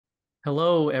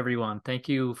Hello, everyone. Thank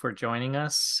you for joining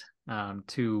us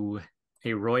to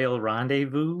A Royal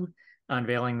Rendezvous,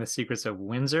 Unveiling the Secrets of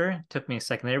Windsor. It took me a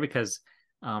second there because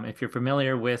if you're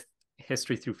familiar with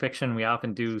history through fiction, we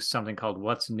often do something called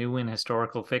What's New in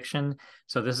Historical Fiction.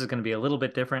 So this is going to be a little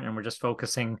bit different, and we're just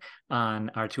focusing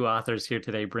on our two authors here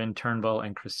today, Bryn Turnbull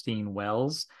and Christine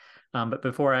Wells. But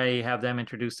before I have them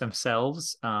introduce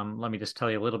themselves, let me just tell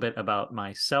you a little bit about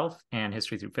myself and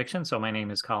history through fiction. So my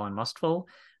name is Colin Mustful.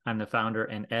 I'm the founder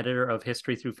and editor of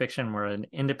History Through Fiction. We're an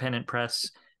independent press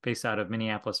based out of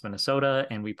Minneapolis, Minnesota,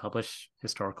 and we publish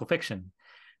historical fiction.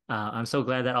 I'm so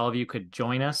glad that all of you could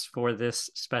join us for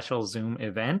this special Zoom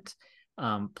event.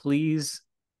 Please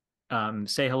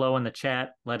say hello in the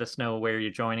chat. Let us know where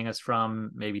you're joining us from.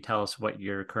 Maybe tell us what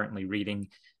you're currently reading,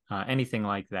 anything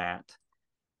like that.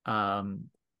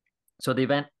 So the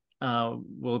event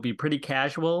will be pretty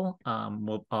casual.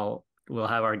 We'll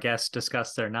have our guests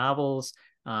discuss their novels.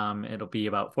 It'll be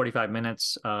about 45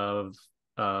 minutes of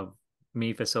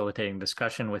me facilitating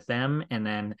discussion with them, and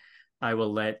then I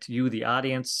will let you, the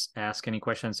audience, ask any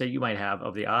questions that you might have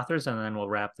of the authors, and then we'll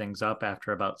wrap things up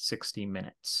after about 60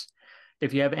 minutes.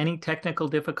 If you have any technical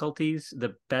difficulties,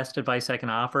 the best advice I can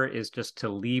offer is just to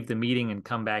leave the meeting and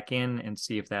come back in and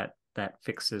see if that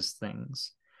fixes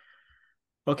things.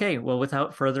 Okay, well,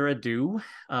 without further ado,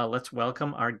 let's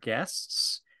welcome our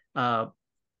guests.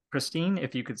 Christine,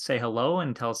 if you could say hello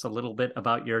and tell us a little bit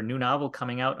about your new novel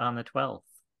coming out on the 12th.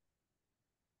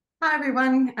 Hi,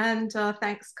 everyone, and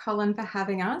thanks, Colin, for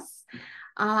having us.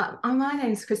 My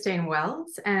name's Christine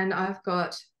Wells, and I've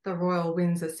got The Royal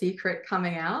Windsor Secret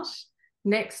coming out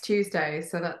next Tuesday,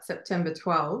 so that's September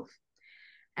 12th.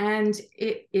 And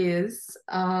it is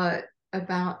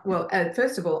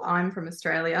first of all, I'm from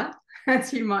Australia,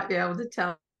 as you might be able to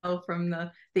tell from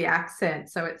the accent.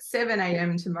 So it's 7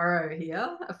 a.m. tomorrow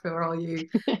here for all you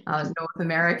North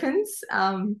Americans.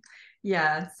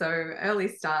 Yeah, so early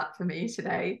start for me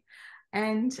today.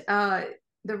 And The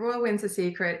Royal Windsor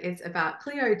Secret is about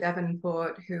Cleo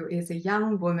Davenport, who is a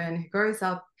young woman who grows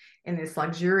up in this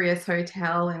luxurious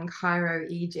hotel in Cairo,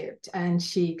 Egypt. And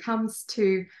she comes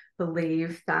to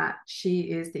believe that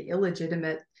she is the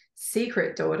illegitimate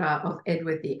secret daughter of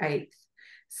Edward VIII.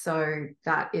 So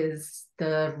that is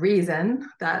the reason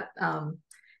that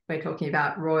we're talking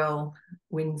about Royal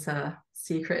Windsor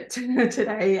Secret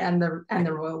today and the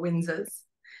Royal Windsors.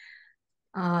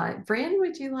 Bryn,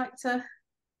 would you like to?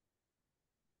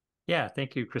 Yeah,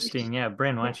 thank you, Christine. Yeah,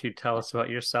 Bryn, why don't you tell us about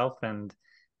yourself and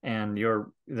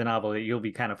the novel that you'll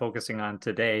be kind of focusing on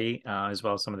today, as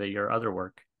well as some of your other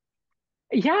work.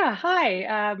 Yeah,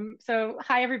 hi.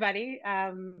 Hi everybody.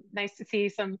 Nice to see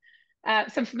some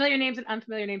familiar names and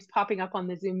unfamiliar names popping up on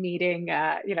the Zoom meeting.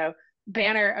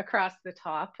 Banner across the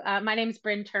top. My name is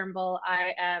Bryn Turnbull.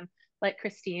 I am, like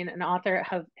Christine, an author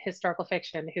of historical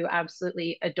fiction who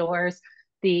absolutely adores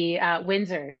the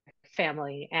Windsor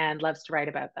family and loves to write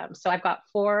about them. So I've got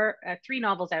three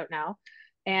novels out now.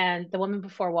 And The Woman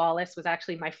Before Wallis was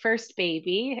actually my first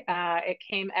baby. It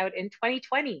came out in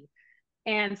 2020.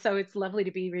 And so it's lovely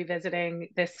to be revisiting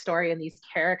this story and these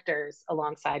characters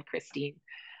alongside Christine.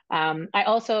 I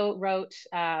also wrote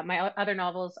my other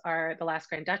novels are The Last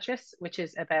Grand Duchess, which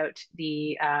is about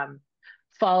the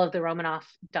fall of the Romanov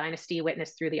dynasty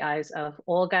witnessed through the eyes of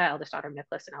Olga, eldest daughter of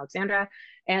Nicholas and Alexandra,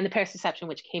 and The Paris Deception,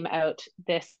 which came out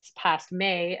this past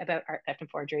May about art theft and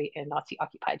forgery in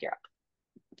Nazi-occupied Europe.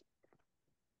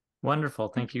 Wonderful.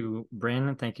 Thank you, Bryn,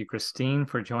 and thank you, Christine,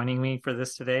 for joining me for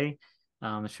this today.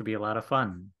 It should be a lot of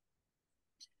fun.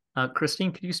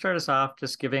 Christine, could you start us off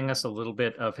just giving us a little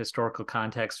bit of historical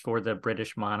context for the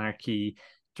British monarchy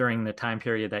during the time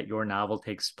period that your novel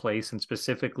takes place? And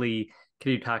specifically, could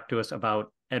you talk to us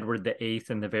about Edward VIII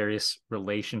and the various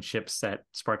relationships that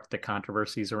sparked the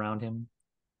controversies around him?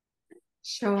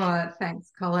 Sure,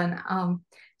 thanks, Colin.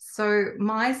 So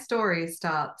my story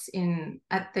starts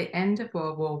at the end of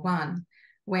World War One,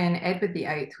 when Edward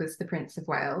VIII was the Prince of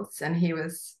Wales, and he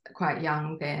was quite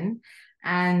young then.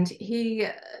 And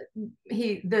the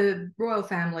royal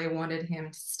family wanted him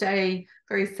to stay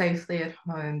very safely at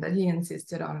home, but he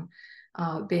insisted on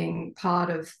being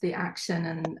part of the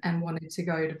action and wanted to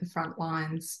go to the front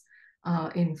lines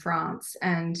in France.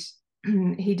 And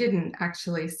he didn't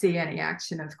actually see any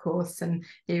action, of course, and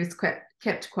he was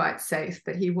kept quite safe,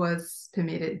 but he was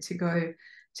permitted to go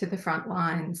to the front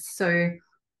lines. So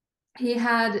he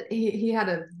had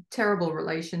a terrible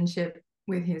relationship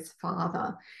with his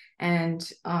father,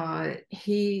 and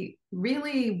he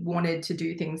really wanted to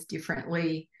do things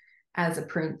differently as a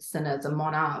prince and as a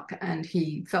monarch, and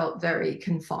he felt very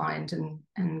confined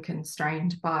and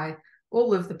constrained by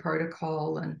all of the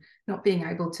protocol and not being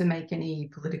able to make any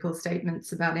political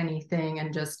statements about anything,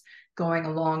 and just going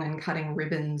along and cutting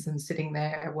ribbons and sitting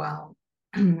there while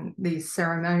these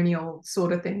ceremonial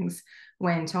sort of things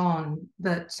went on.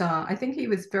 But I think he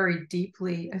was very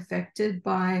deeply affected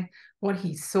by what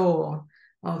he saw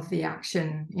of the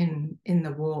action in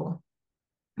the war.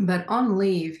 But on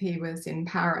leave, he was in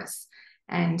Paris,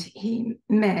 and he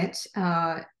met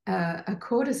a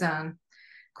courtesan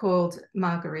called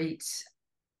Marguerite.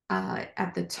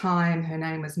 At the time, her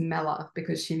name was Mella,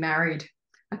 because she married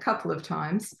a couple of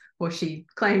times, or she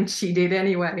claimed she did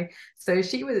anyway. So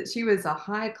she was a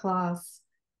high-class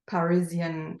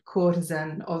Parisian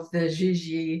courtesan of the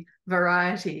Gigi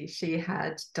variety. She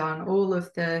had done all of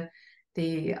the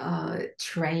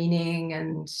training,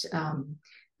 and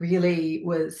really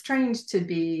was trained to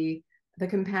be the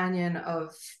companion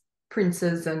of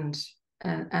princes and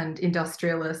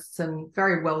industrialists and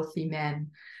very wealthy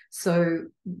men. So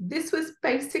this was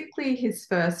basically his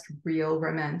first real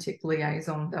romantic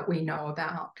liaison that we know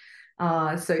about.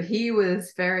 So he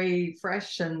was very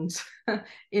fresh and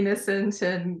innocent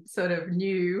and sort of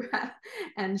new,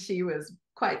 and she was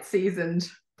quite seasoned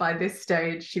by this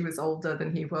stage. She was older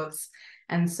than he was.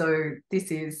 And so this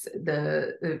is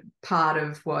the part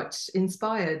of what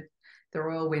inspired the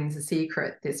Royal Windsor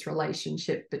Secret, this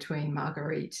relationship between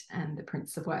Marguerite and the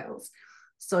Prince of Wales.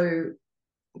 So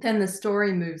then the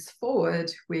story moves forward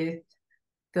with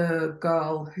the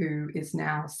girl who is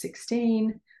now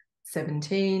 16,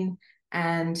 17,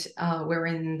 and we're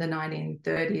in the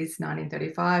 1930s,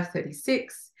 1935,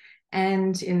 36,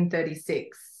 and in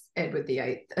 36, Edward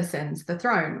VIII ascends the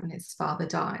throne when his father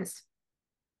dies.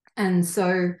 And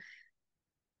so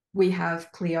we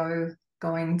have Cleo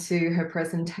going to her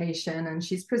presentation, and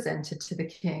she's presented to the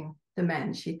king, the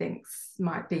man she thinks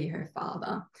might be her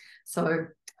father. So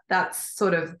that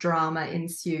sort of drama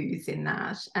ensues in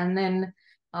that. And then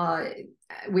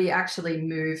we actually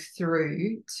move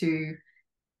through to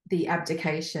the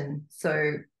abdication.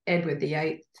 So Edward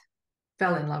VIII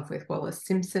fell in love with Wallis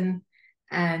Simpson,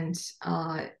 and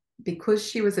because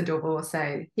she was a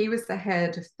divorcee, he was the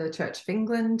head of the Church of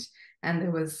England, and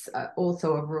there was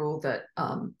also a rule that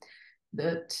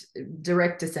that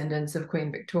direct descendants of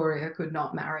Queen Victoria could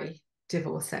not marry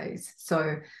divorcees.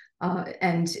 So,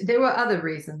 and there were other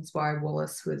reasons why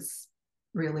Wallis was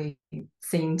really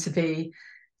seen to be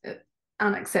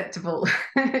unacceptable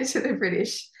to the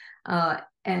British.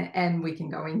 And we can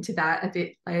go into that a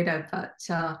bit later. But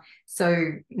so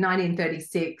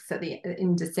 1936,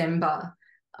 in December,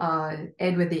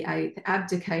 Edward VIII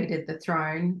abdicated the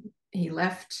throne. He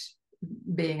left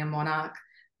being a monarch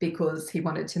because he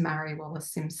wanted to marry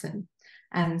Wallis Simpson.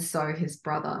 And so his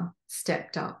brother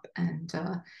stepped up and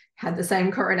had the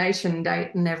same coronation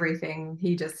date and everything.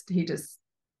 He just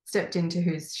stepped into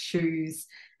his shoes.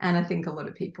 And I think a lot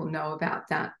of people know about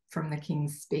that from the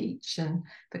King's speech and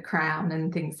the crown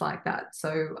and things like that.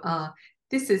 So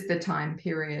this is the time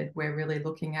period we're really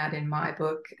looking at in my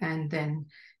book. And then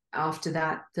after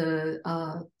that,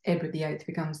 Edward VIII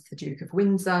becomes the Duke of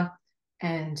Windsor,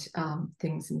 and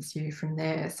things ensue from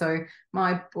there. So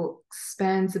my book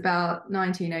spans about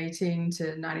 1918 to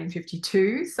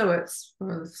 1952, so it's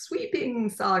a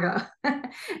sweeping saga.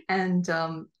 And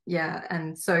yeah,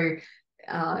 and so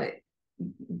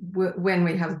when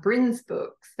we have Bryn's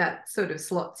books, that sort of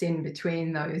slots in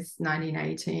between those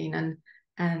 1918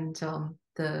 and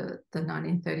the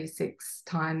 1936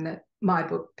 time that my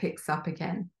book picks up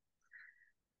again.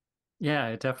 Yeah,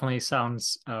 it definitely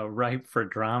sounds ripe for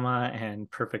drama and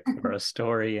perfect for a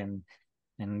story and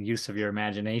use of your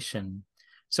imagination.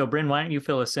 So, Bryn, why don't you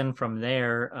fill us in from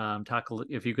there?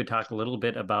 If you could talk a little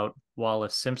bit about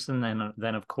Wallis Simpson, and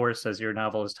then, of course, as your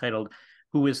novel is titled,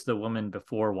 who is the woman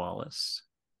before Wallis?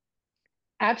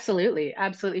 Absolutely,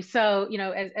 absolutely. So,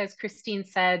 as Christine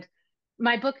said,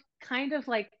 my book kind of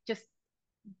like just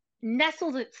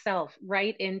nestles itself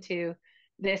right into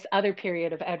this other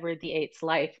period of Edward VIII's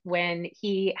life when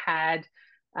he had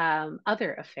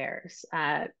other affairs.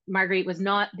 Marguerite was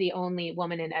not the only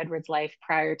woman in Edward's life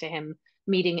prior to him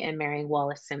meeting and marrying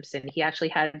Wallis Simpson. He actually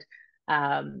had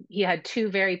two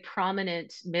very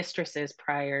prominent mistresses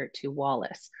prior to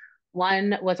Wallis.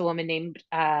 One was a woman named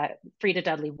Frida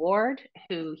Dudley Ward,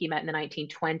 who he met in the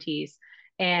 1920s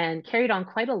and carried on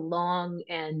quite a long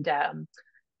and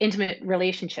intimate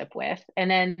relationship with. And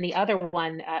then the other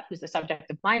one, who's the subject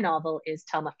of my novel, is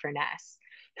Thelma Furness,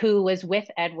 who was with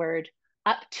Edward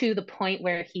up to the point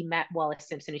where he met Wallis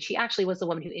Simpson. And she actually was the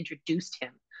woman who introduced him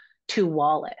to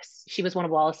Wallis. She was one of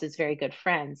Wallis's very good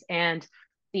friends. And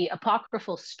the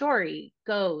apocryphal story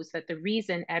goes that the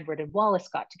reason Edward and Wallis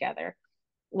got together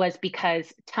was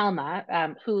because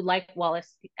Thelma, who, like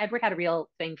Wallis, Edward had a real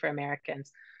thing for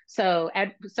Americans. So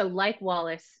like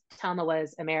Wallis, Thelma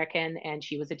was American and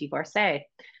she was a divorcee.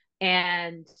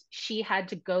 And she had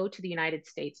to go to the United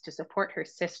States to support her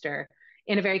sister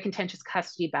in a very contentious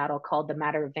custody battle called the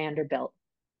Matter of Vanderbilt.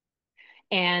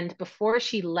 And before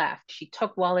she left, she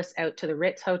took Wallis out to the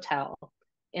Ritz Hotel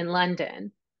in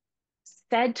London,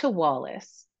 said to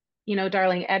Wallis, you know,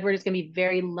 darling, Edward is going to be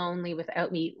very lonely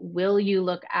without me. Will you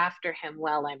look after him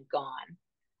while I'm gone?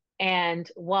 And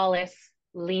Wallis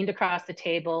leaned across the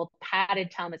table,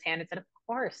 patted Thelma's hand, and said, of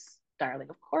course, darling,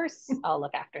 of course, I'll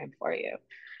look after him for you.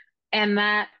 And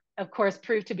that, of course,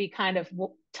 proved to be kind of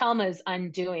Thelma's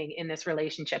undoing in this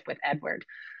relationship with Edward.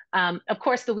 Of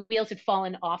course, the wheels had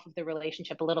fallen off of the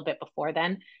relationship a little bit before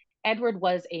then. Edward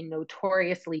was a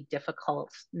notoriously difficult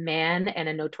man and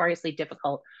a notoriously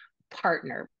difficult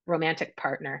partner, romantic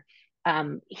partner.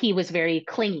 He was very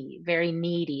clingy, very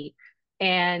needy.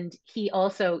 And he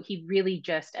really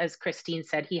just, as Christine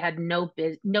said, he had no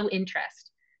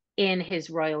interest in his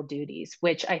royal duties,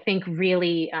 which I think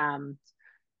really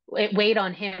it weighed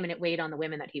on him and it weighed on the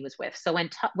women that he was with. So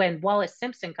when Wallis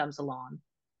Simpson comes along,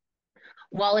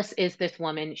 Wallis is this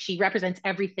woman. She represents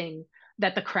everything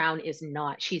that the crown is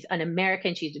not. She's an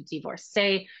American. She's a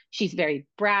divorcee. She's very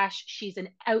brash. She's an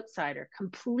outsider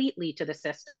completely to the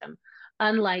system.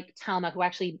 Unlike Thelma, who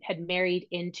actually had married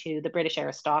into the British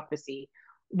aristocracy,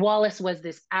 Wallis was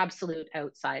this absolute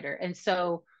outsider. And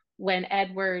so when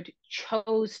Edward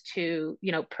chose to,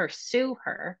 you know, pursue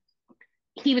her,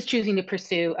 he was choosing to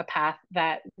pursue a path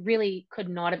that really could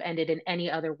not have ended in any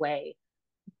other way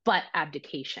but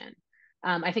abdication.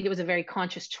 I think it was a very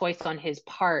conscious choice on his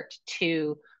part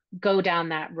to go down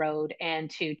that road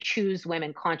and to choose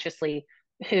women consciously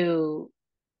who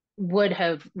would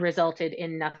have resulted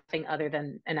in nothing other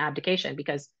than an abdication,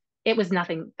 because it was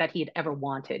nothing that he had ever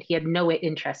wanted. He had no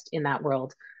interest in that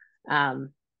world.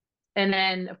 And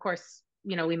then, of course,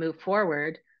 you know, we move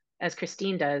forward as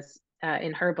Christine does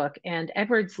in her book, and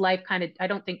Edward's life kind of, I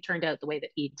don't think, turned out the way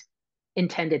that he'd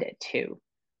intended it to.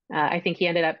 I think he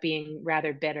ended up being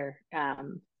rather bitter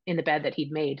in the bed that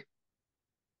he'd made.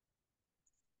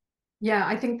 Yeah,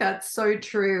 I think that's so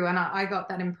true. And I got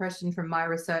that impression from my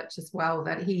research as well,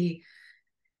 that he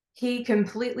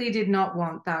completely did not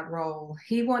want that role.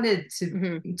 He wanted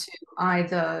to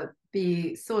either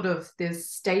be sort of this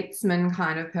statesman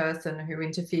kind of person who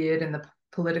interfered in the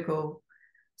political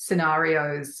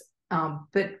scenarios,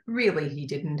 but really he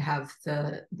didn't have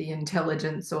the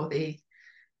intelligence or the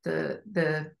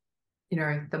you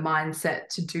know, the mindset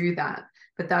to do that.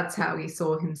 But that's how he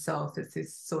saw himself, as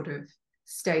this sort of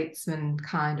statesman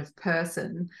kind of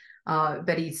person.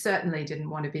 But he certainly didn't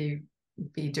want to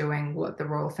be doing what the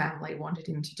royal family wanted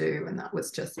him to do, and that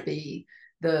was just be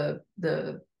the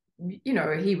you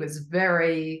know, he was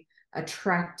very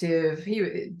attractive.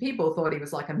 People thought he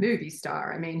was like a movie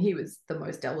star. I mean, he was the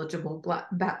most eligible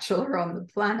bachelor on the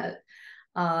planet.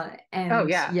 And oh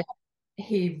yeah,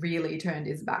 he really turned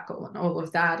his back on all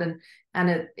of that.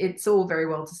 And it's all very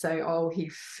well to say, oh, he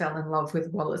fell in love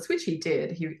with Wallis, which he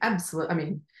did. He absolutely, I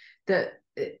mean, that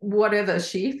whatever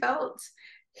she felt,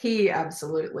 he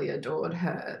absolutely adored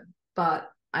her. But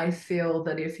I feel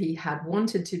that if he had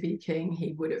wanted to be king,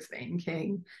 he would have been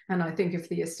king. And I think if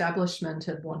the establishment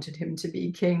had wanted him to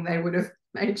be king, they would have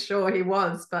made sure he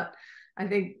was. But I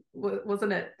think,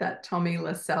 wasn't it that Tommy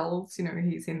Lascelles, you know,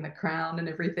 he's in the Crown and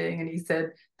everything, and he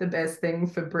said the best thing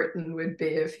for Britain would be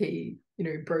if he, you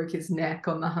know, broke his neck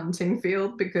on the hunting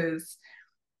field, because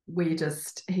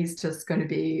he's just going to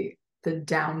be the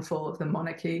downfall of the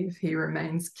monarchy if he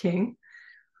remains king.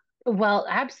 well,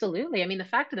 absolutely. I mean, the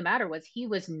fact of the matter was he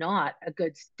was not a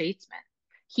good statesman.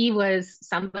 He was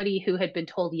somebody who had been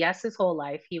told yes his whole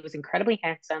life. He was incredibly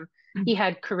handsome. He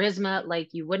had charisma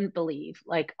like you wouldn't believe.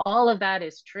 Like, all of that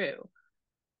is true.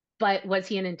 But was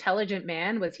he an intelligent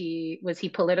man? Was he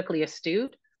politically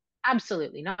astute?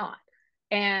 Absolutely not.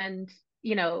 And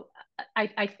you know,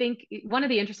 I think one of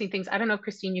the interesting things, I don't know if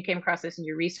Christine, you came across this in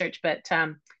your research, but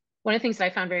one of the things that I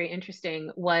found very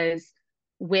interesting was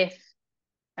with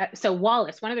so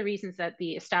Wallis, one of the reasons that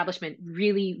the establishment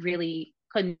really, really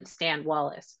couldn't stand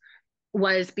Wallis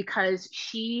was because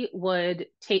she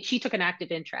took an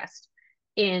active interest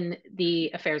in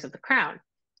the affairs of the crown.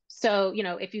 So, you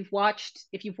know, if you've watched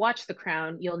The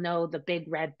Crown, you'll know the big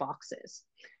red boxes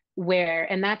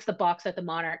and that's the box that the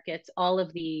monarch gets all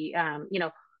of the, you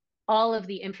know, all of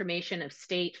the information of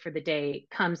state for the day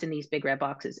comes in these big red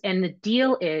boxes. And the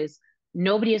deal is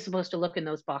nobody is supposed to look in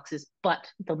those boxes but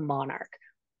the monarch.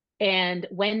 And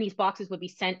when these boxes would be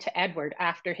sent to Edward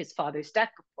after his father's death,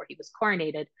 before he was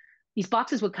coronated, these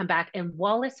boxes would come back and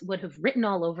Wallis would have written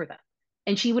all over them.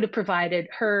 And she would have provided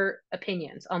her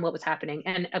opinions on what was happening.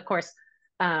 And of course,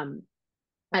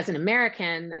 as an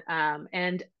American,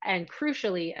 and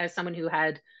crucially, as someone who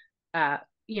had,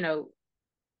 you know,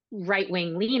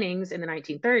 right-wing leanings in the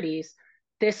 1930s,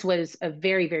 this was a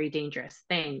very, very dangerous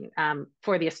thing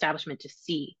for the establishment to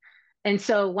see. And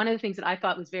so one of the things that I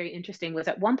thought was very interesting was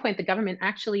at one point the government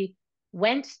actually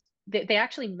they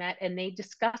actually met and they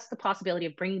discussed the possibility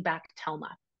of bringing back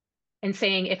Thelma and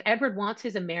saying, if Edward wants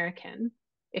his American,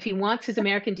 if he wants his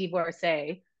American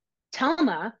divorcee,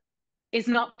 Thelma is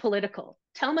not political.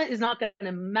 Thelma is not going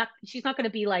to, she's not going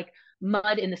to be like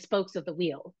mud in the spokes of the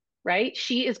wheel, right?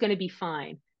 She is going to be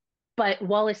fine. But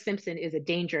Wallis Simpson is a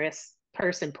dangerous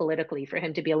person politically for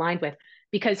him to be aligned with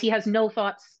because he has no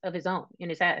thoughts of his own in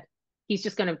his head. He's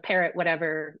just going to parrot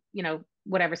whatever,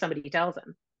 whatever somebody tells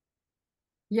him.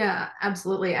 Yeah,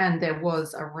 absolutely. And there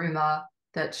was a rumor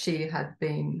that she had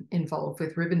been involved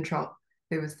with Ribbentrop,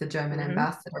 who was the German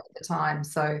ambassador at the time.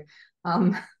 So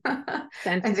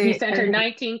he sent her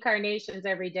 19 carnations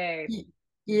every day.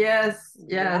 Yes.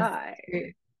 Why?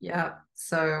 Yeah.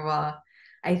 So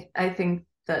I think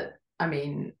that, I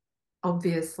mean,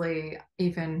 obviously,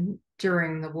 even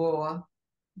during the war,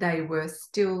 they were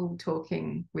still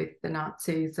talking with the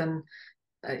Nazis. And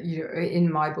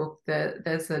in my book,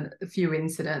 there's a few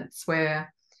incidents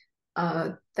where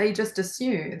they just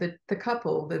assume that the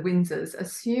couple, the Windsors,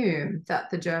 assume that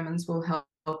the Germans will help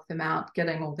them out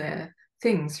getting all their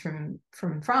things from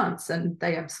France, and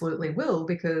they absolutely will,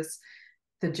 because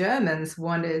the Germans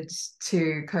wanted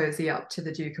to cozy up to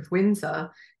the Duke of Windsor.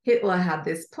 Hitler had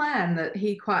this plan that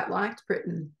he quite liked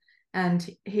Britain, and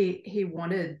he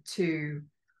wanted to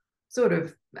sort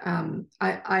of,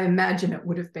 I imagine it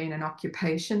would have been an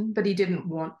occupation, but he didn't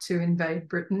want to invade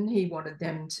Britain. He wanted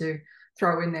them to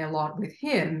throw in their lot with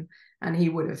him, and he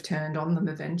would have turned on them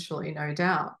eventually, no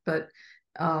doubt. But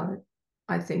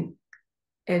I think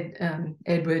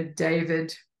Edward,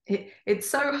 David, it's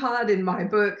so hard in my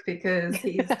book because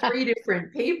he's three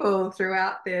different people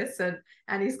throughout this,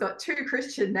 and he's got two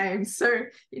Christian names, so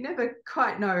you never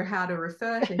quite know how to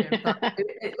refer to him. But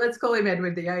let's call him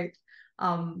Edward VIII,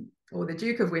 or the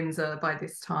Duke of Windsor by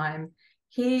this time.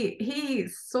 Hitler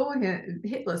saw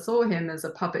him as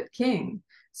a puppet king.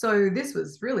 So this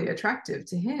was really attractive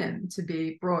to him, to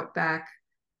be brought back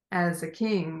as a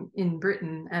king in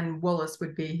Britain, and Wallis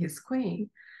would be his queen.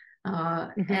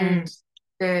 And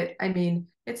I mean,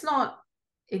 it's not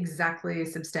exactly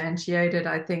substantiated,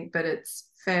 I think, but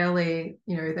it's fairly,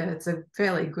 that's a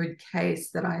fairly good case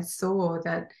that I saw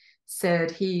that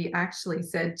said he actually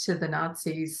said to the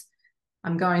Nazis,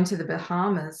 I'm going to the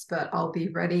Bahamas, but I'll be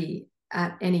ready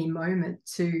at any moment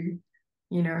to,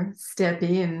 step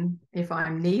in if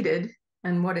I'm needed.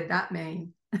 And what did that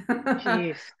mean?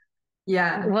 Jeez.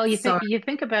 Yeah. Well, you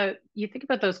think about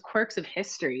those quirks of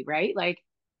history, right? Like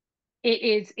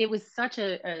it was such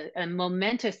a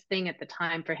momentous thing at the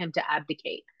time for him to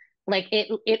abdicate. Like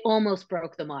it almost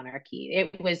broke the monarchy.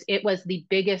 It was the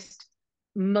biggest,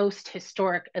 most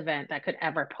historic event that could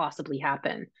ever possibly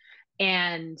happen.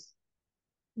 And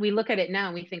we look at it now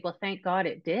and we think, well, thank God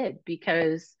it did,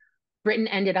 because Britain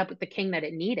ended up with the king that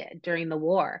it needed during the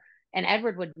war. And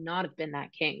Edward would not have been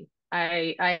that king.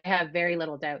 I have very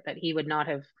little doubt that he would not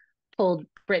have pulled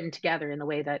Britain together in the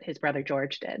way that his brother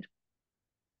George did.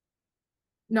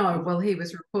 No, well, he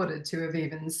was reported to have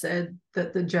even said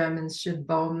that the Germans should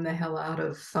bomb the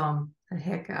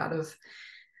heck out of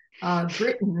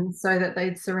Britain so that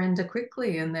they'd surrender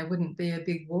quickly and there wouldn't be a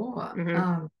big war.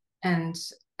 And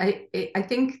I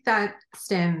think that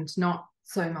stemmed not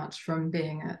so much from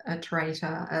being a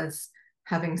traitor as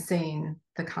having seen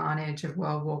the carnage of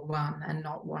World War I and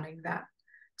not wanting that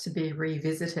to be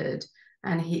revisited.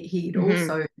 And he'd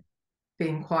also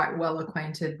been quite well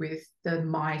acquainted with the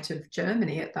might of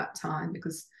Germany at that time,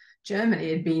 because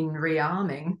Germany had been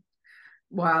rearming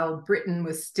while Britain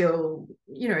was still,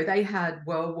 they had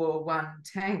World War I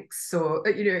tanks, or,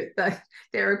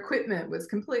 their equipment was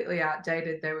completely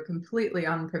outdated. They were completely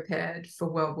unprepared for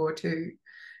World War II.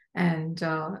 And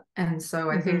so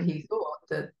I think he thought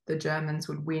that the Germans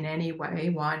would win anyway.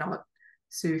 Why not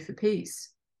sue for peace?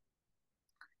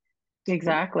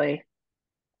 Exactly.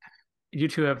 You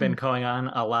two have been going on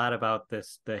a lot about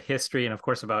the history, and of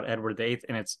course about Edward VIII,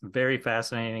 and it's very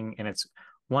fascinating, and it's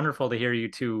wonderful to hear you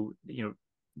two,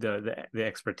 the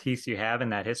expertise you have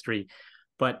in that history.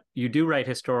 But you do write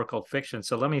historical fiction,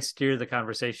 so let me steer the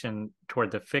conversation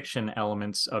toward the fiction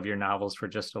elements of your novels for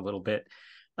just a little bit.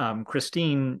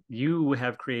 Christine, you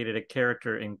have created a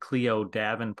character in Cleo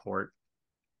Davenport.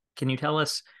 Can you tell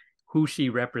us who she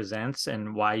represents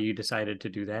and why you decided to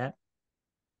do that?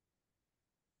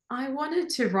 I wanted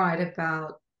to write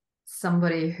about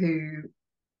somebody who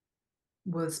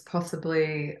was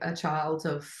possibly a child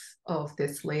of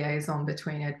this liaison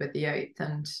between Edward VIII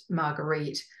and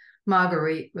Marguerite.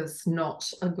 Marguerite was not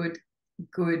a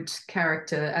good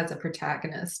character as a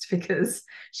protagonist because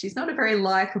she's not a very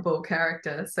likable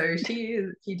character. So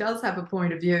she does have a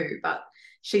point of view, but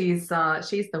she's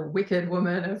the wicked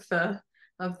woman of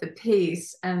the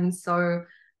piece, and so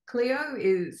Cleo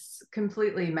is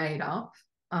completely made up.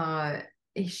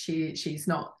 She's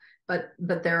not, but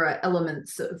there are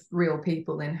elements of real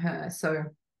people in her. So,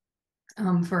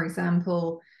 for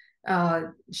example,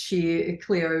 Cleo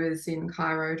is in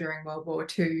Cairo during World War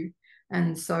II,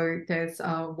 and so there's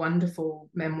a wonderful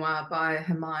memoir by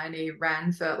Hermione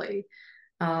Ranfurly,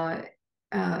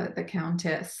 the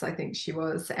Countess, I think she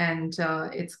was, and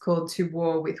it's called To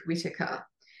War with Whitaker.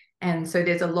 And so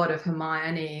there's a lot of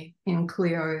Hermione in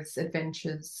Cleo's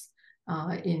adventures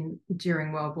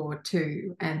during World War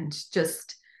II, and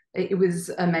just it was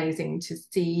amazing to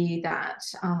see that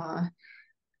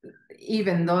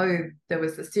even though there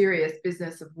was a serious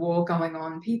business of war going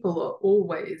on, people are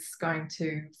always going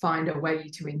to find a way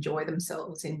to enjoy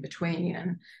themselves in between.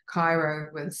 And Cairo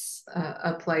was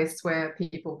a place where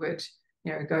people would,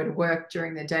 go to work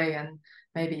during the day and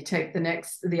maybe take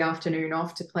the afternoon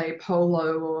off to play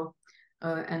polo or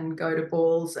and go to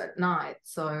balls at night.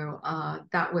 So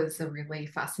that was a really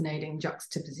fascinating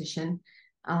juxtaposition.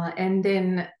 And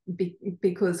then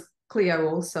because Cleo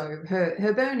also,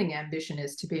 her burning ambition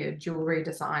is to be a jewelry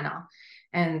designer.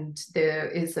 And there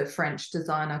is a French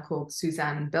designer called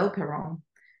Suzanne Belperron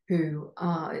who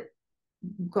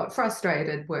got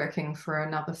frustrated working for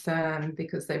another firm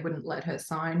because they wouldn't let her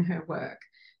sign her work.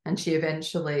 And she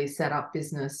eventually set up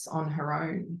business on her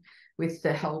own with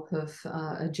the help of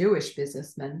a Jewish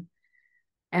businessman.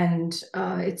 And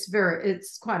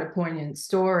it's quite a poignant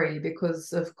story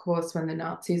because, of course, when the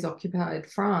Nazis occupied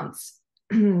France,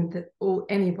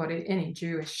 any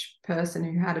Jewish person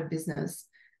who had a business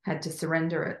had to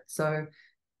surrender it. So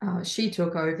she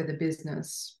took over the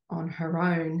business on her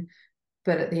own,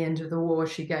 but at the end of the war,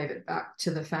 she gave it back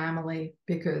to the family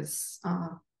because,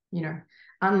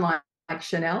 unlike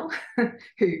Chanel,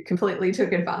 who completely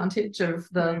took advantage of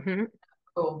the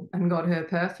and got her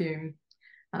perfume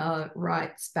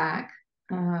rights back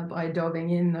by dobbing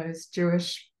in those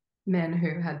Jewish men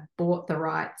who had bought the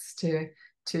rights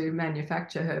to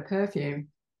manufacture her perfume.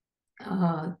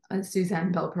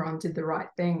 Suzanne Belperron did the right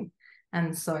thing,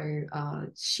 and so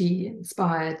she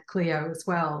inspired Cleo as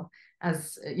well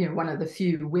as one of the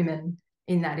few women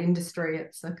in that industry.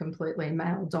 It's a completely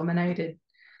male-dominated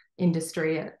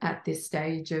industry at this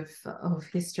stage of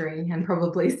history, and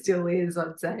probably still is,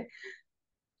 I'd say.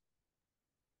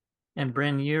 And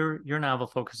Bryn, your novel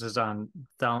focuses on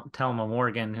Thelma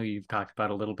Morgan, who you've talked about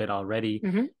a little bit already.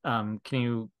 Can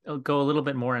you go a little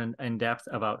bit more in depth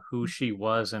about who she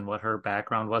was and what her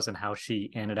background was and how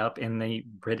she ended up in the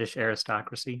British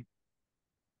aristocracy?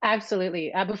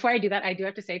 Absolutely. Before I do that, I do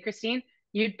have to say, Christine,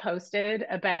 you'd posted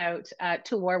about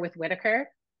To War with Whitaker,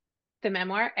 the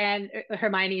memoir, and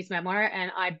Hermione's memoir,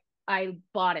 and I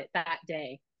bought it that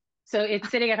day. So it's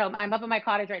sitting at home. I'm up in my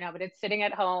cottage right now, but it's sitting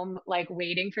at home, like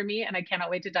waiting for me. And I cannot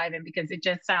wait to dive in because it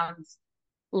just sounds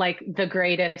like the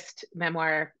greatest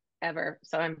memoir ever.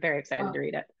 So I'm very excited to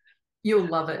read it. You'll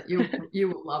love it. You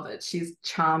will love it. She's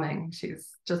charming. She's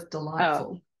just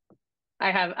delightful. Oh,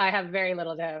 I have very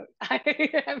little doubt. I'm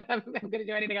going to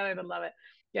do anything other than love it.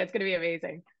 Yeah, it's going to be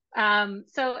amazing.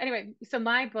 So anyway, so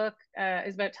my book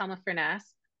is about Thelma Furness.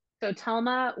 So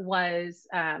Thelma was,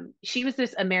 she was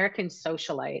this American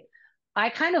socialite. I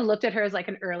kind of looked at her as like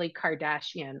an early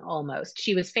Kardashian almost.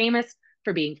 She was famous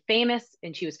for being famous,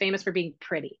 and she was famous for being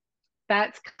pretty.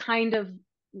 That's kind of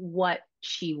what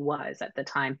she was at the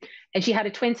time. And she had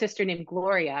a twin sister named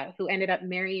Gloria who ended up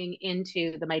marrying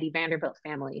into the mighty Vanderbilt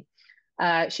family.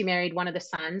 She married one of the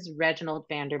sons, Reginald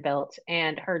Vanderbilt,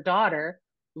 and her daughter,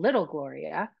 little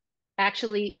Gloria,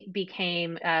 actually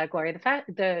became Gloria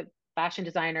the fashion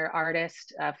designer,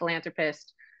 artist,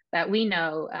 philanthropist that we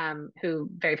know, who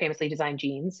very famously designed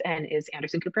jeans and is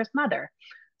Anderson Cooper's mother.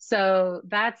 So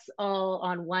that's all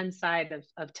on one side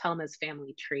of Thelma's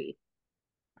family tree.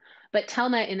 But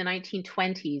Thelma in the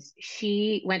 1920s,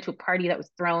 she went to a party that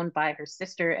was thrown by her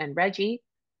sister and Reggie,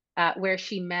 where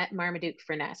she met Marmaduke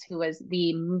Furness, who was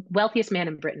the wealthiest man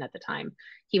in Britain at the time.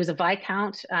 He was a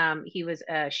viscount, he was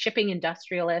a shipping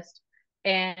industrialist,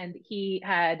 and he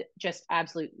had just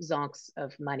absolute zonks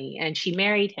of money. And she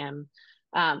married him.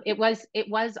 It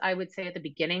was, I would say, at the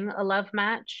beginning a love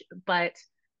match, but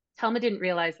Thelma didn't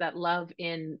realize that love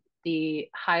in the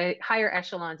higher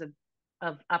echelons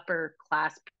of upper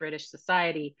class British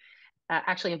society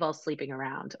actually involves sleeping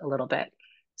around a little bit.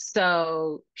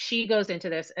 So she goes into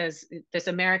this as this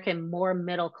American, more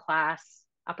middle class,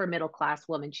 upper middle class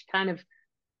woman. She kind of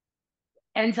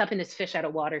ends up in this fish out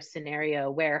of water scenario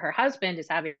where her husband is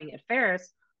having affairs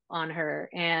on her,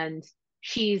 and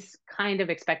she's kind of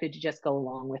expected to just go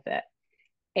along with it.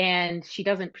 And she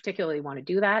doesn't particularly want to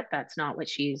do that. That's not what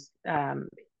she's,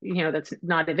 that's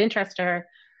not of interest to her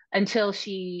until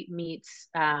she meets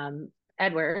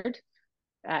Edward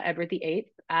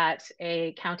VIII, at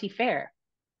a county fair.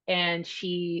 And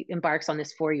she embarks on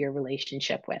this 4-year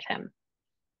relationship with him.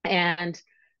 And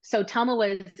so Thelma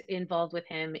was involved with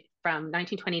him from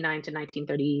 1929 to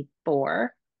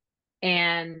 1934.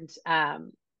 And,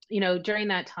 during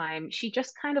that time, she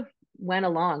just kind of went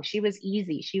along. She was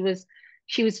easy. She was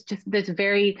just this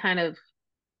very kind of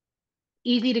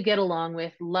easy to get along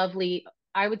with, lovely,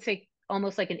 I would say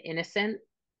almost like an innocent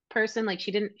person. Like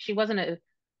she wasn't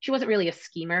really a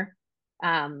schemer,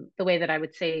 the way that I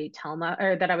would say Thelma,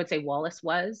 or that I would say Wallis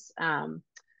was.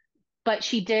 But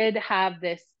she had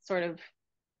this sort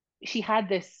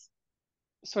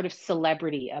of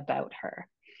celebrity about her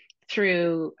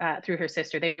through her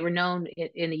sister. They were known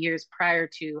in the years prior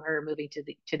to her moving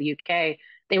to the UK.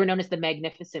 They were known as the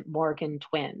Magnificent Morgan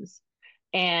twins.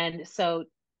 And so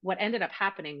what ended up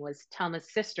happening was Thelma's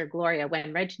sister Gloria,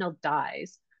 when Reginald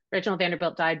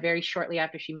Vanderbilt died very shortly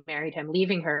after she married him,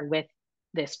 leaving her with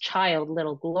this child,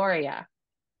 little Gloria.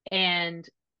 And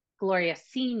Gloria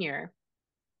Senior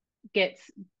gets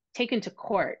taken to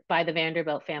court by the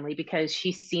Vanderbilt family because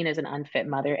she's seen as an unfit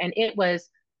mother. And it was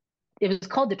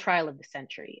called the trial of the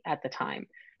century at the time,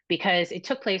 because it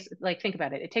took place, like, think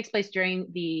about it. It takes place during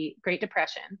the Great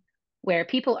Depression, where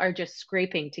people are just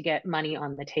scraping to get money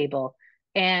on the table.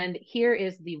 And here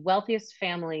is the wealthiest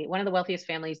family, one of the wealthiest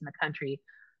families in the country,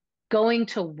 going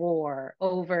to war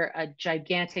over a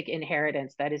gigantic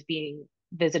inheritance that is being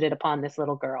visited upon this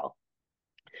little girl.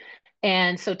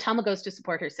 And so Thelma goes to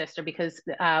support her sister because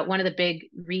one of the big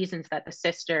reasons that the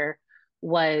sister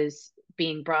was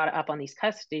being brought up on these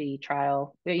custody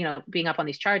trial, being up on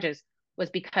these charges, was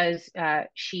because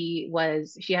she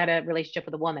had a relationship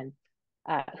with a woman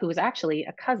who was actually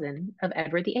a cousin of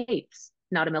Edward VIII's,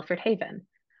 not a Milford Haven.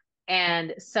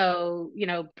 And so,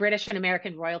 British and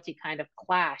American royalty kind of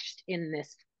clashed in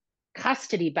this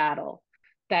custody battle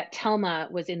that Thelma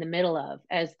was in the middle of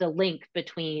as the link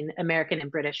between American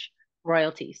and British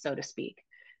royalty, so to speak.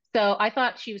 So I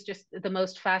thought she was just the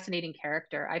most fascinating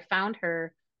character. I found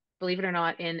her, believe it or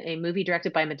not, in a movie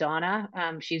directed by Madonna.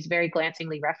 She's very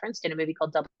glancingly referenced in a movie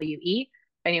called W.E.,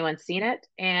 if anyone's seen it.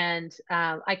 And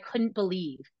I couldn't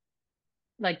believe,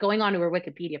 like, going onto her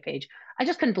Wikipedia page, I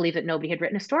just couldn't believe that nobody had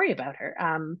written a story about her.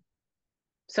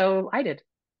 So I did.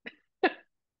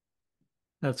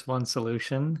 That's one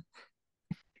solution.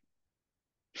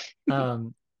 I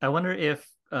wonder if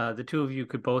the two of you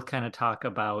could both kind of talk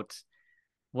about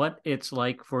what it's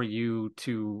like for you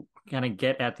to kind of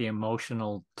get at the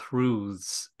emotional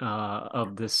truths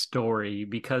of this story,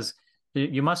 because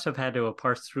you must have had to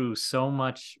parse through so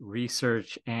much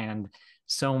research and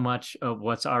so much of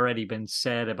what's already been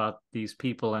said about these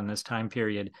people in this time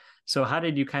period. So how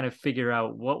did you kind of figure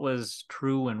out what was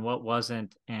true and what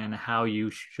wasn't, and how you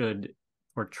should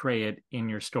portray it in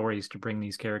your stories to bring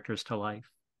these characters to life?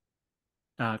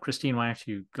 Christine, why don't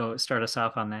you go start us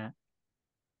off on that?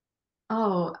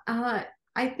 I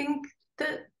think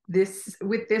that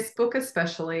with this book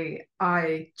especially,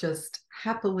 I just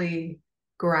happily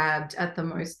grabbed at the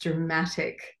most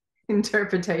dramatic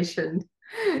interpretation.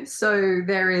 So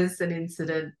there is an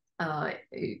incident,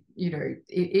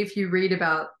 if you read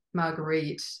about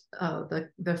Marguerite,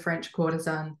 the French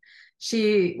courtesan,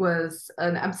 she was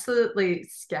an absolutely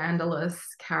scandalous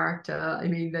character. I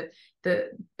mean, that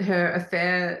her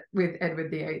affair with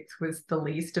Edward VIII was the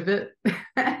least of it.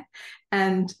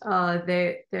 And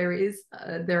there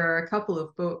are a couple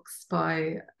of books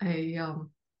by a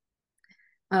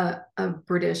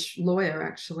British lawyer,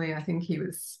 actually. I think he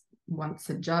was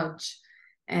once a judge,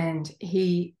 and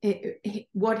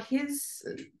what his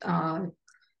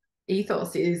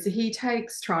ethos is, he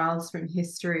takes trials from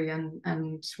history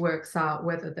and works out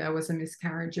whether there was a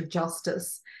miscarriage of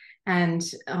justice. And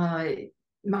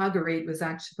Marguerite was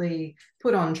actually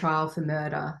put on trial for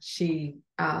murder. She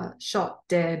shot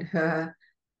dead her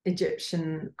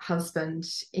Egyptian husband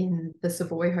in the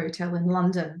Savoy Hotel in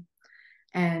London,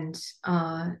 and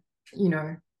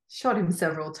shot him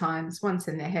several times, once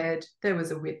in the head. There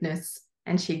was a witness,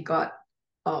 and she got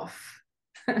off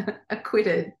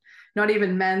acquitted. Not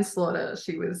even manslaughter.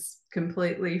 She was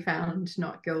completely found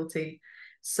not guilty.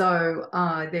 So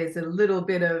there's a little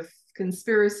bit of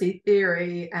conspiracy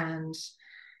theory and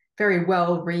very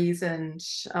well reasoned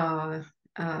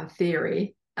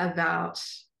theory about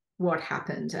what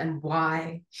happened and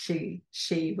why she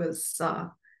was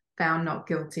found not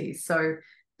guilty. So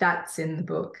that's in the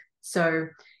book. So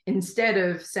instead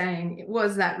of saying,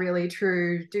 was that really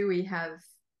true? Do we have,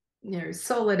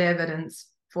 solid evidence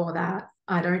for that?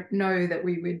 I don't know that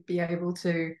we would be able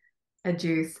to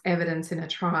adduce evidence in a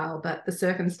trial, but the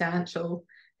circumstantial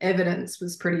evidence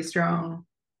was pretty strong.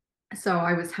 So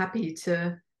I was happy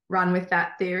to run with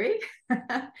that theory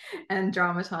and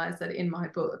dramatize it in my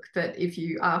book. But if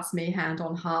you ask me hand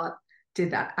on heart,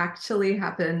 did that actually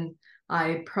happen?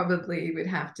 I probably would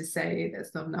have to say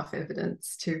there's not enough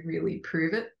evidence to really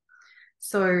prove it.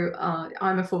 So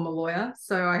I'm a former lawyer,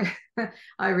 so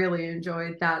I really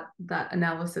enjoyed that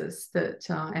analysis that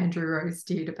Andrew Rose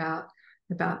did about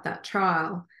that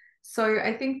trial. So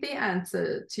I think the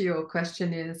answer to your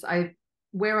question is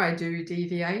where I do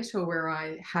deviate or where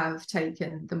I have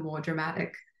taken the more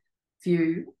dramatic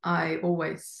view, I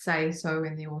always say so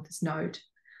in the author's note,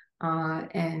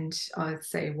 and I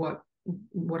say what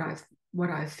I've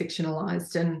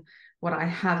fictionalized and what I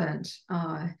haven't.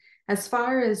 As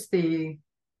far as the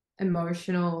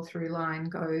emotional through line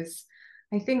goes,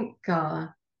 I think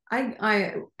when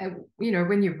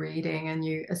you're reading and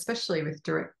you, especially with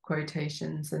direct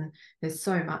quotations, and there's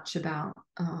so much about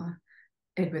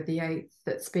Edward VIII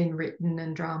that's been written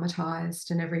and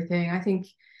dramatized and everything, I think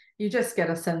you just get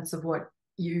a sense of what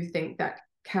you think that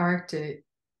character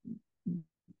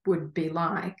would be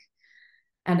like.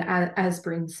 And as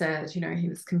Bryn said, he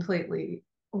was completely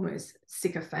almost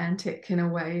sycophantic in a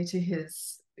way to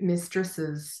his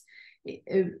mistresses,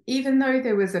 even though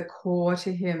there was a core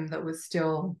to him that was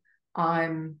still,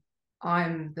 I'm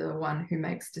the one who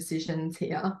makes decisions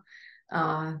here.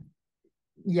 I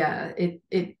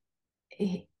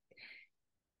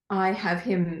have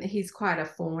him, he's quite a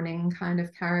fawning kind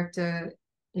of character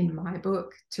in my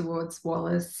book towards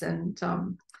Wallis, and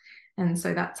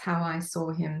so that's how I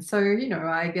saw him. So,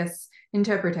 I guess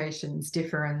interpretations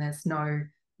differ and there's no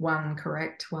one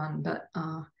correct one, but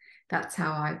that's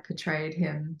how I portrayed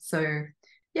him. So,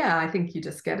 yeah, I think you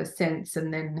just get a sense.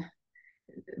 And then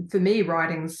for me,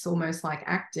 writing's almost like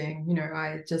acting.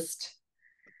 I just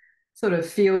sort of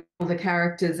feel the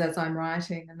characters as I'm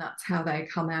writing, and that's how they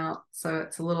come out. So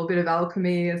it's a little bit of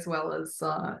alchemy as well as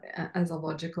a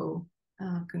logical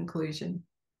conclusion.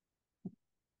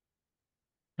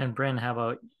 And Bryn, how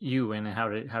about you? And how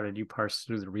did you parse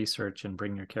through the research and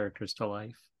bring your characters to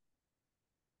life?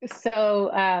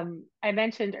 So I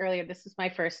mentioned earlier, this is my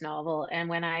first novel. And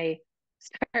when I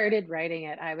started writing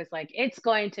it, I was like, it's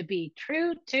going to be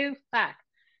true to fact.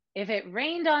 If it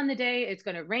rained on the day, it's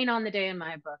going to rain on the day in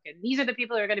my book. And these are the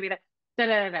people who are going to be the da,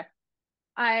 da, da,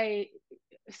 da.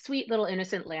 Sweet little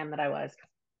innocent lamb that I was.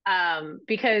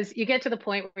 Because you get to the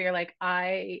point where you're like,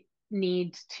 I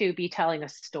need to be telling a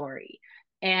story.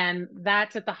 And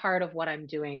that's at the heart of what I'm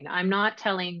doing. I'm not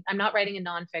writing a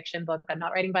nonfiction book. I'm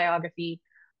not writing biography.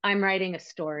 I'm writing a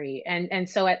story. And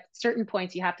so at certain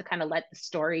points, you have to kind of let the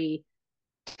story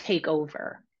take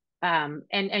over. And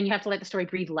you have to let the story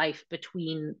breathe life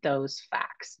between those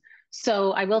facts.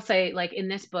 So I will say, like in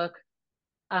this book,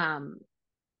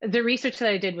 the research that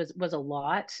I did was a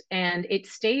lot, and it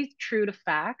stayed true to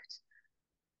fact.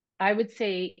 I would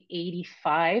say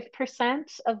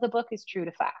 85% of the book is true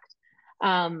to fact.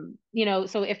 So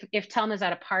if Thelma's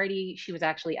at a party, she was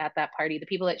actually at that party. The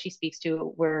people that she speaks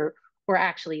to were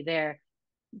actually there.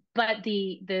 But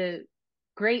the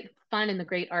great fun and the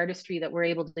great artistry that we're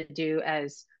able to do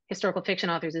as historical fiction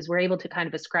authors is we're able to kind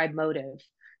of ascribe motive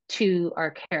to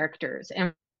our characters,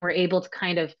 and we're able to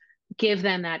kind of give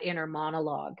them that inner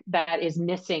monologue that is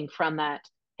missing from that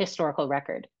historical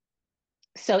record.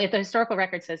 So if the historical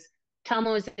record says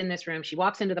Thelma was in this room, she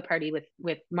walks into the party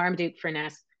with Marmaduke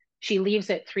Furness, she leaves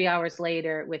it 3 hours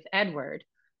later with Edward,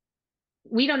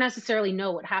 we don't necessarily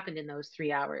know what happened in those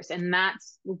 3 hours. And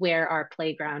that's where our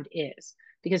playground is,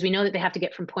 because we know that they have to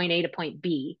get from point A to point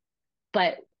B,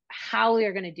 but how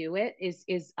they're going to do it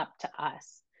is up to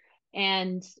us.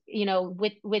 And,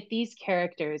 with these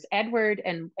characters, Edward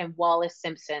and Wallis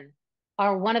Simpson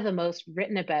are one of the most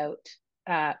written about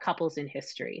couples in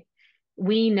history.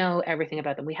 We know everything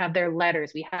about them. We have their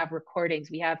letters, we have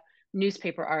recordings, we have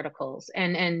newspaper articles.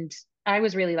 And I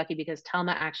was really lucky because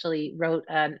Thelma actually wrote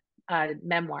a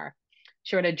memoir.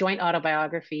 She wrote a joint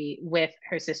autobiography with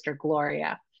her sister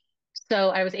Gloria. So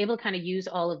I was able to kind of use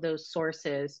all of those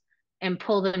sources and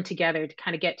pull them together to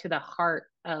kind of get to the heart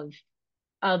of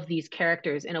these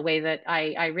characters in a way that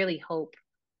I really hope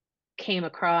came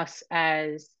across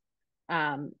as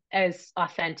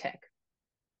authentic.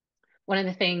 One of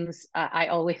the things I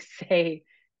always say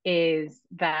is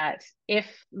that if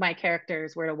my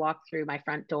characters were to walk through my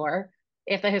front door,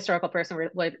 if the historical person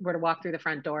were to walk through the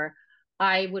front door,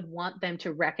 I would want them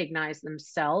to recognize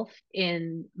themselves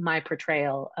in my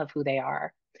portrayal of who they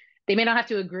are. They may not have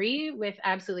to agree with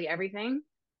absolutely everything,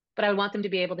 but I would want them to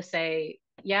be able to say,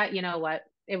 yeah, you know what,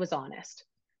 it was honest.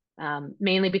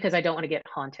 Mainly because I don't want to get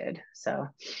haunted. So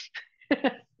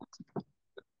I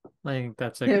think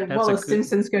that's a Wallis good.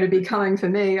 Simpson's going to be coming for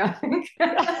me, I think.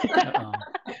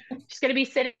 She's going to be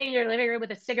sitting in your living room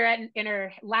with a cigarette in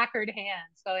her lacquered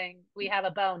hands going, we have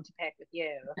a bone to pick with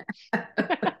you.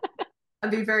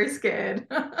 I'd be very scared.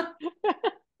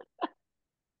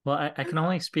 Well, I can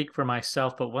only speak for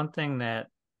myself, but one thing that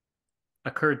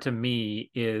occurred to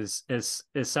me is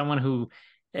someone who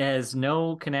has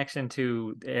no connection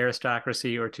to the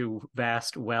aristocracy or to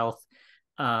vast wealth.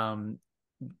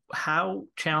 How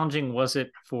challenging was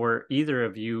it for either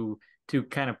of you to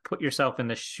kind of put yourself in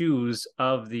the shoes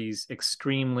of these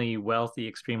extremely wealthy,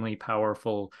 extremely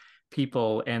powerful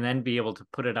people, and then be able to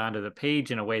put it onto the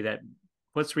page in a way that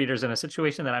puts readers in a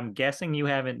situation that I'm guessing you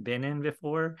haven't been in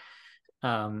before?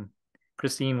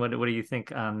 Christine, what do you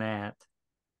think on that?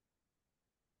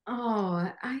 Oh,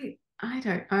 I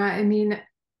don't. I mean,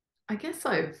 I guess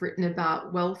I've written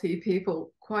about wealthy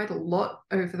people quite a lot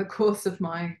over the course of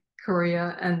my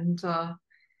career, and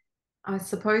I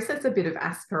suppose there's a bit of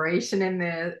aspiration in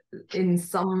there in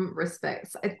some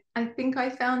respects. I think I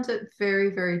found it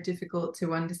very, very difficult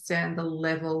to understand the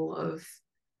level of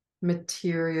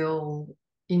material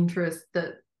interest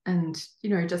that, and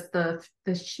just the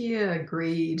sheer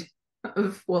greed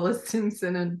of Wallis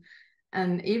Simpson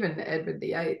and even Edward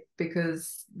VIII,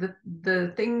 because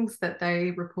the things that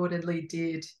they reportedly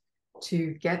did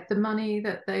to get the money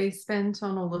that they spent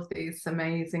on all of these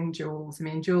amazing jewels. I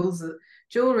mean,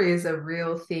 jewelry is a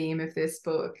real theme of this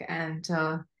book, and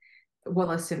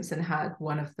Wallis Simpson had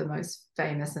one of the most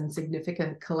famous and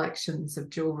significant collections of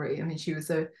jewelry. I mean, she was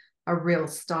a real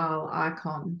style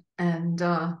icon. And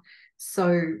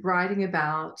so writing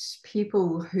about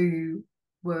people who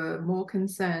were more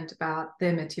concerned about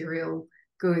their material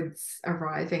goods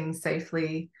arriving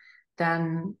safely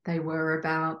than they were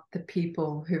about the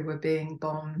people who were being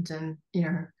bombed, and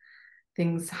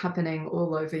things happening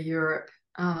all over Europe,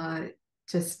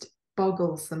 just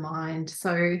boggles the mind.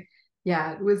 So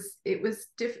yeah, it was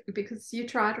difficult because you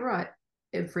try to write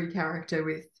every character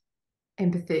with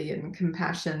empathy and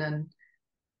compassion, and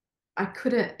I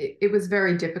couldn't. It was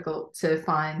very difficult to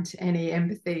find any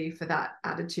empathy for that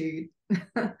attitude.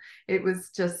 It was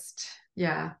just,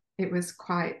 yeah, it was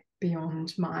quite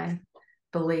beyond my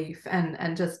belief,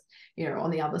 and just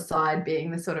on the other side, being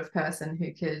the sort of person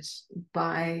who could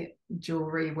buy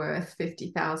jewelry worth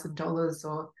 $50,000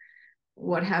 or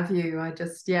what have you. I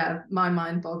just, yeah, my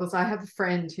mind boggles. I have a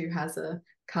friend who has a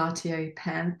Cartier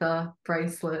Panther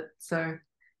bracelet, so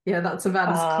yeah, that's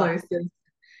about as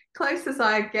close as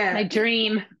I get. My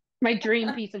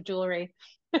dream piece of jewelry.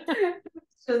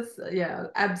 It's just, yeah,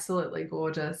 absolutely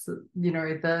gorgeous.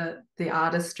 The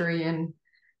artistry in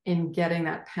getting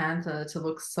that panther to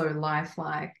look so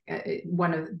lifelike.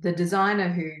 One of the designer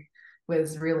who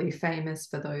was really famous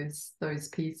for those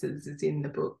pieces is in the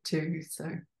book too. So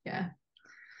yeah.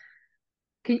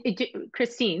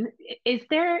 Christine, isn't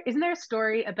there a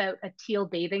story about a teal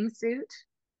bathing suit?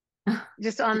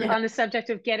 Just on Yeah. the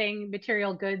subject of getting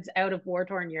material goods out of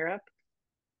war-torn Europe.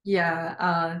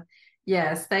 Yeah.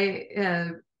 Yes,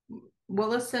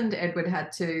 Wallis and Edward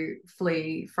had to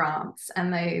flee France,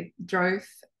 and they drove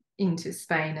into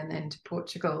Spain and then to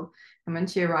Portugal. And when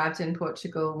she arrived in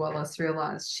Portugal, Wallis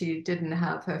realized she didn't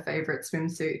have her favorite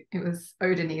swimsuit. It was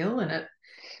eau de Nil, and it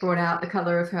brought out the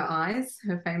color of her eyes,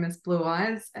 her famous blue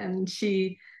eyes. And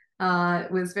she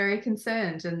was very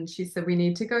concerned. And she said, we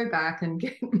need to go back and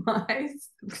get my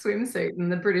swimsuit.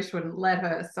 And the British wouldn't let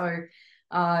her. So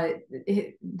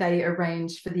they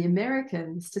arranged for the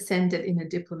Americans to send it in a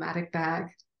diplomatic bag.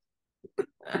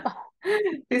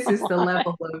 This is the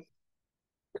level of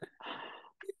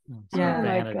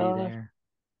vanity there.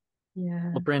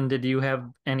 Yeah. Well, Bryn, did you have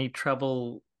any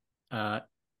trouble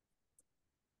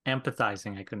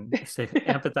empathizing? I couldn't say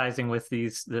empathizing with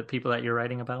the people that you're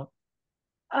writing about.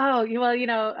 Oh, well,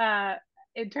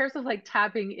 in terms of like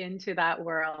tapping into that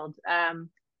world,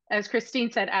 as Christine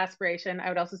said, aspiration, I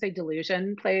would also say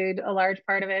delusion played a large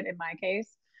part of it in my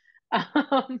case.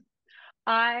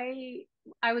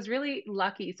 I was really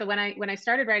lucky. So when I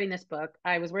started writing this book,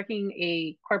 I was working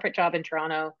a corporate job in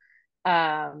Toronto,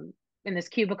 in this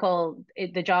cubicle.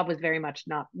 The job was very much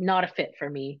not a fit for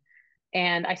me,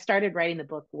 and I started writing the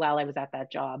book while I was at that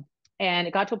job. And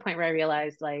it got to a point where I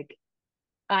realized, like,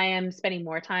 I am spending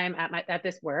more time at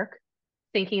this work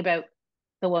thinking about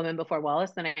the Woman Before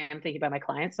Wallis than I am thinking about my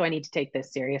clients. So I need to take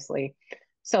this seriously.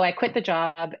 So I quit the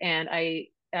job and I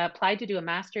applied to do a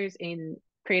master's in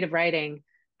creative writing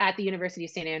at the University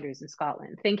of St. Andrews in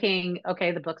Scotland, thinking,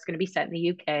 okay, the book's going to be set in the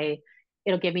UK.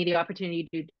 It'll give me the opportunity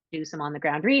to do some on the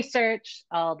ground research.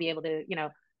 I'll be able to,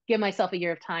 give myself a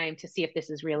year of time to see if this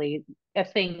is really a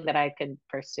thing that I can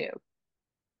pursue.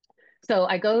 So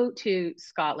I go to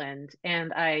Scotland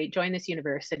and I join this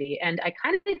university, and I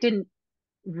kind of didn't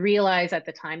realize at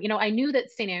the time, I knew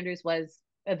that St. Andrews was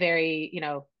a very,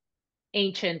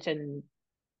 ancient and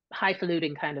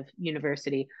highfalutin kind of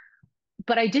university,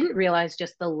 but I didn't realize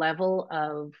just the level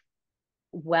of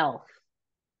wealth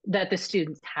that the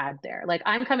students had there. Like,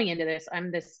 I'm coming into this,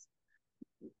 I'm this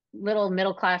little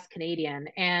middle class Canadian,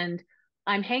 and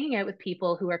I'm hanging out with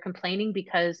people who are complaining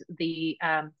because the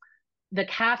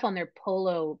calf on their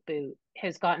polo boot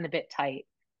has gotten a bit tight.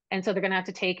 And so they're going to have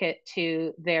to take it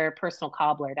to their personal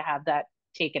cobbler to have that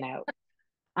taken out.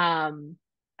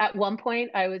 At one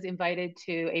point, I was invited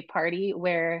to a party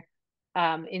where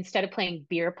instead of playing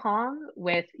beer pong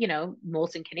with,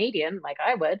 Molson Canadian, like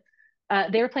I would,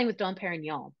 they were playing with Dom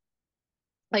Perignon.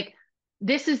 Like,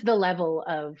 this is the level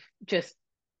of just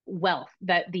wealth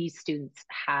that these students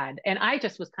had. And I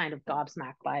just was kind of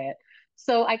gobsmacked by it.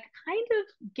 So I kind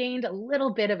of gained a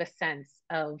little bit of a sense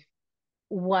of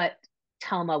what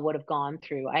Thelma would have gone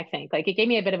through, I think. Like, it gave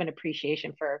me a bit of an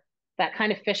appreciation for that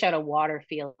kind of fish out of water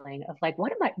feeling of like,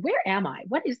 where am I?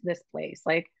 What is this place?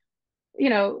 Like,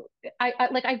 I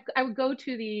would go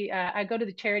to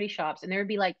the charity shops, and there would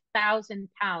be like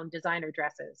 £1,000 designer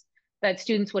dresses that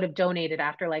students would have donated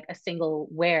after like a single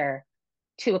wear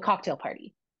to a cocktail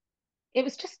party. It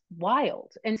was just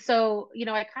wild. And so,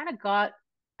 I kind of got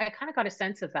a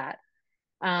sense of that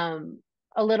a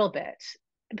little bit.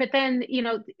 But then,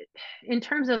 in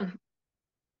terms of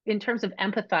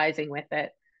empathizing with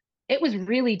it, it was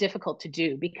really difficult to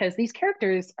do because these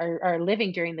characters are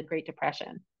living during the Great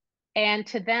Depression. And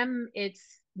to them, it's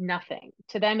nothing.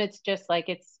 To them, it's just like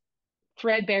it's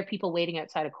threadbare people waiting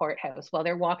outside a courthouse while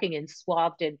they're walking in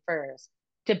swathed in furs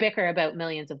to bicker about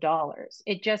millions of dollars.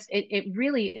 It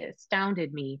really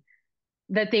astounded me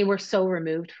that they were so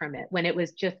removed from it when it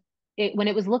was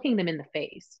looking them in the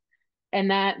face.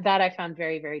 And that I found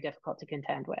very, very difficult to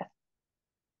contend with.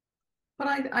 But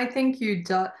I think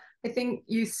I think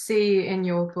you see in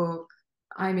your book,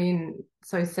 I mean,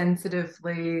 so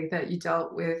sensitively that you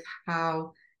dealt with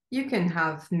how you can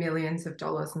have millions of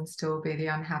dollars and still be the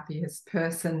unhappiest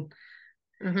person.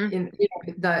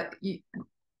 That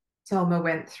Thelma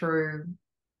went through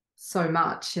so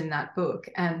much in that book.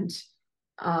 And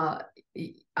I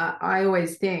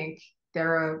always think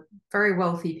there are very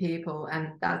wealthy people,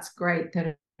 and that's great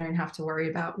that don't have to worry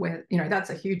about that's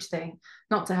a huge thing,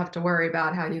 not to have to worry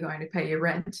about how you're going to pay your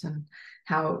rent and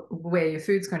where your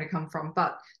food's going to come from,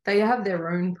 but they have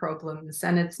their own problems,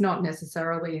 and it's not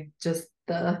necessarily just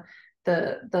the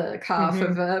calf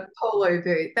of a polo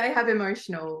boot. They have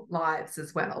emotional lives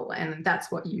as well, and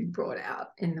that's what you brought out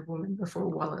in The Woman Before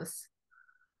Wallis.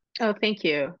 Oh, thank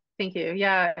you.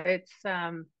 Yeah, it's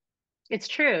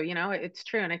true, it's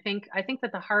true. And I think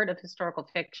that the heart of historical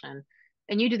fiction,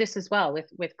 and you do this as well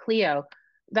with Cleo,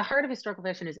 the heart of historical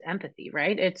fiction is empathy,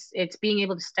 right? It's being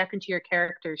able to step into your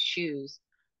character's shoes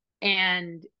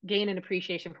and gain an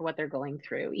appreciation for what they're going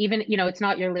through. Even, it's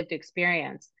not your lived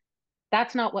experience.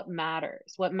 That's not what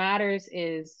matters. What matters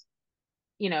is,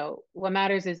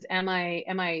 am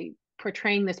I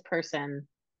portraying this person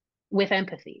with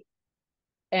empathy?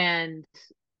 And,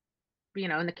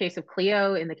 in the case of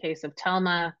Cleo, in the case of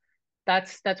Thelma,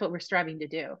 that's what we're striving to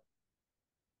do.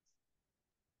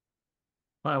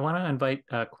 Well, I want to invite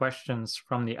questions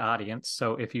from the audience.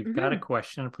 So if you've got a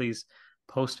question, please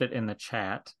post it in the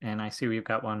chat. And I see we've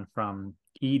got one from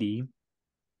Edie.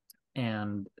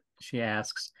 And she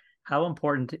asks, how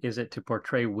important is it to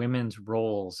portray women's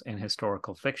roles in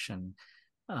historical fiction?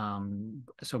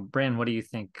 So Bryn, what do you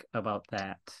think about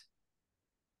that?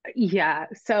 Yeah.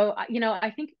 So,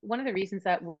 I think one of the reasons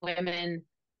that women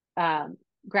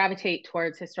gravitate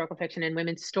towards historical fiction and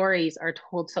women's stories are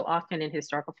told so often in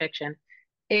historical fiction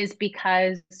is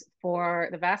because for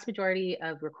the vast majority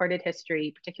of recorded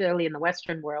history, particularly in the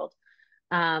Western world,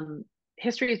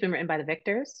 history has been written by the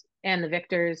victors, and the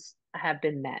victors have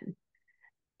been men.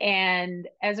 And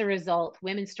as a result,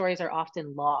 women's stories are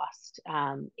often lost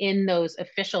in those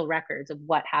official records of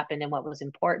what happened and what was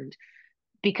important,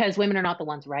 because women are not the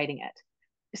ones writing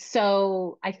it.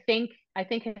 So I think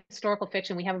historical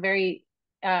fiction, we have a very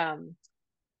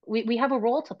we have a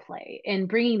role to play in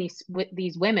bringing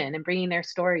these women and bringing their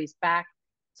stories back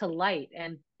to light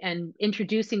and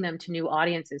introducing them to new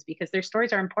audiences, because their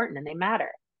stories are important and they matter.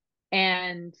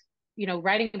 And,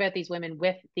 writing about these women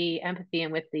with the empathy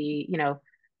and with the,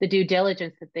 the due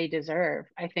diligence that they deserve,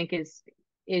 I think is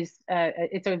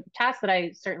it's a task that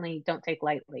I certainly don't take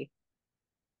lightly.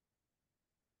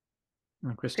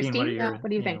 Christine, Christine, what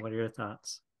do you think? what are your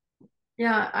thoughts?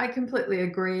 Yeah, I completely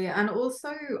agree. And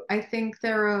also, I think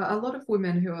there are a lot of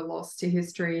women who are lost to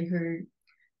history who,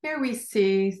 we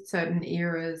see certain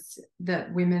eras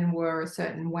that women were a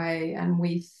certain way, and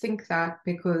we think that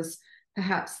because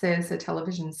perhaps there's a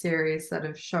television series that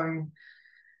have shown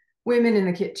women in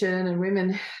the kitchen and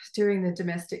women doing the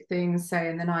domestic things, say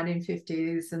in the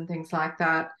 1950s and things like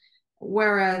that.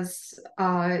 Whereas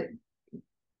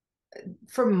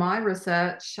from my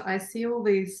research, I see all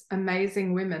these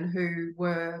amazing women who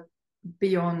were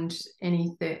beyond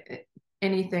anything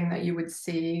that you would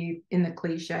see in the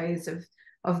cliches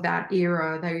of that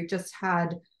era. They just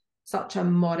had such a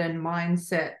modern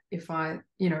mindset.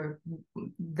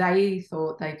 They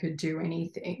thought they could do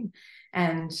anything,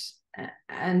 and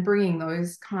bringing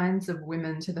those kinds of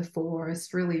women to the fore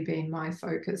has really been my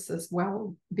focus as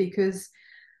well, because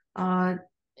Cleo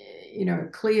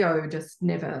just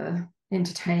never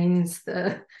entertains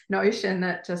the notion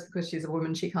that just because she's a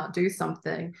woman, she can't do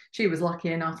something. She was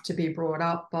lucky enough to be brought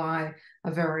up by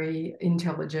a very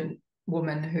intelligent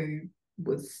woman who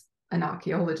was an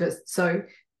archaeologist. So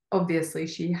obviously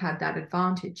she had that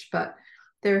advantage. But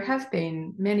there have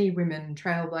been many women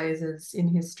trailblazers in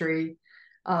history.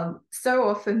 So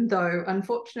often, though,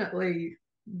 unfortunately,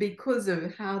 because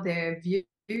of how they're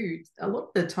viewed, a lot of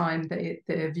the time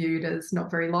they're viewed as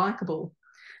not very likable.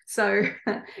 So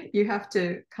you have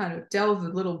to kind of delve a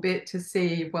little bit to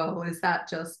see, well, is that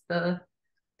just the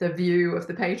view of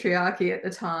the patriarchy at the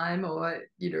time, or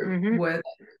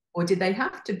or did they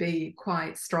have to be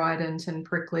quite strident and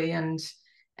prickly and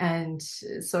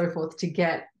so forth to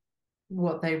get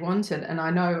what they wanted? And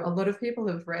I know a lot of people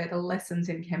have read Lessons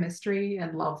in Chemistry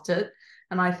and loved it,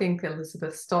 and I think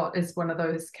Elizabeth Stott is one of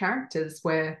those characters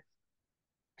where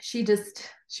she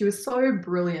was so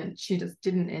brilliant. She just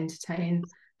didn't entertain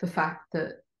the fact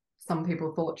that some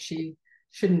people thought she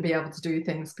shouldn't be able to do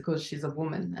things because she's a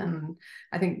woman. And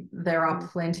I think there are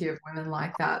plenty of women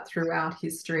like that throughout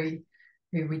history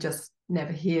who we just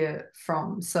never hear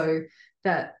from. So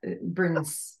that Bryn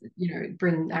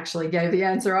actually gave the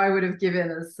answer I would have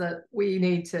given, is that we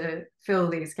need to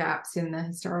fill these gaps in the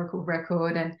historical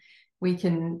record. And we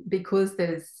can, because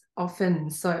there's often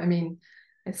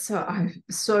I'm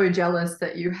so jealous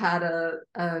that you had a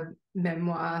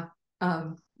memoir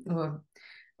or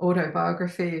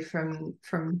autobiography from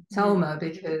Thelma,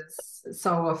 because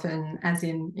so often, as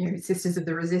in Sisters of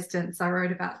the Resistance, I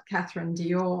wrote about Catherine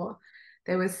Dior.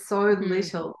 There was so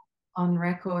little on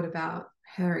record about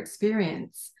her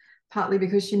experience, partly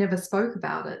because she never spoke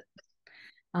about it.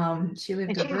 She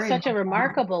lived and she was such a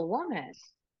remarkable woman.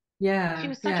 Yeah, she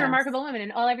was such a remarkable woman,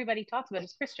 and all everybody talks about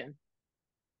is Christian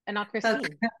and not Christine.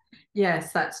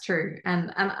 Yes, that's true.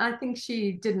 And I think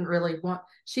she didn't really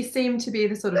she seemed to be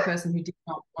the sort of person who did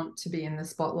not want to be in the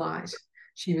spotlight.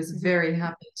 She was very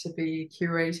happy to be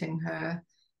curating her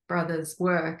brother's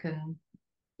work. And,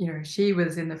 she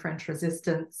was in the French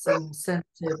Resistance and sent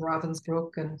to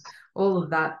Ravensbrück and all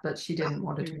of that, but she didn't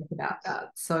want to talk about that.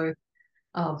 So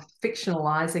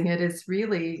fictionalizing it is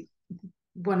really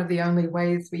one of the only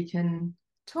ways we can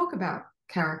talk about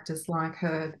characters like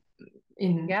her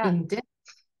in depth.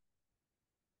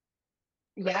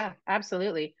 Yeah,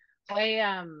 absolutely. Sorry,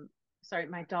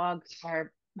 my dogs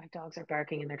are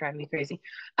barking and they're driving me crazy.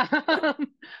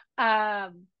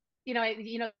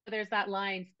 There's that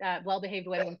line, well-behaved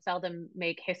women seldom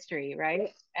make history, right?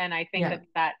 And I think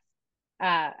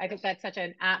I think that's such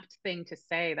an apt thing to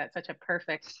say. That's such a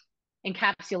perfect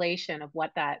encapsulation of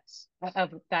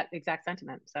that exact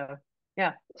sentiment. So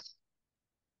yeah.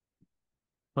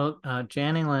 Well,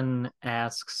 Janilyn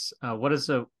asks, what is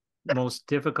the most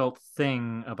difficult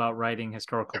thing about writing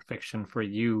historical fiction for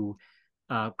you?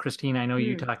 Christine, I know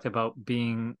you talked about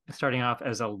starting off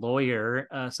as a lawyer,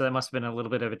 so that must have been a little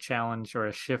bit of a challenge or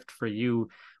a shift for you.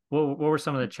 What were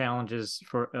some of the challenges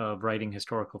of writing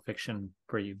historical fiction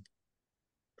for you?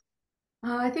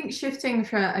 I think shifting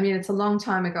it's a long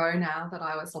time ago now that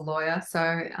I was a lawyer, so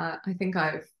I think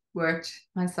I've worked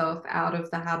myself out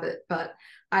of the habit, but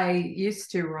I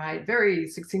used to write very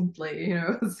succinctly,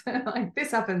 it was like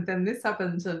this happened, then this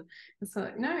happened, and it's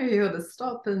like, no, you got to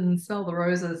stop and smell the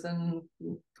roses and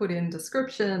put in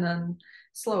description and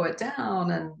slow it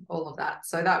down and all of that.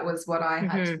 So that was what I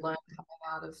had to learn coming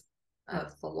out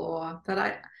of the law.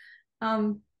 But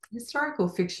historical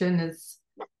fiction is,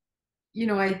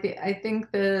 I think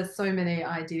there's so many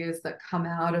ideas that come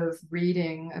out of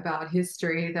reading about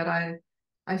history that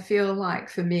I I feel like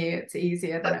for me it's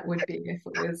easier than it would be if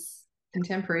it was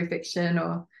contemporary fiction,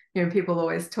 or people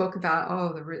always talk about,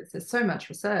 oh, there's so much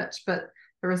research, but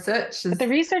the research But the is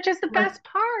research is the like, best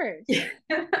part.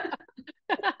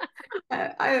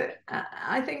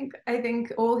 I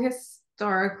think all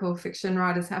historical fiction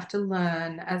writers have to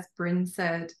learn, as Bryn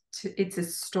said, it's a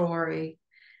story.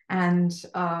 And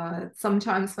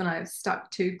sometimes when I've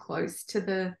stuck too close to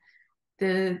the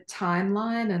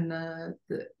timeline and the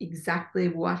exactly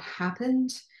what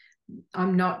happened,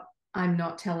 I'm not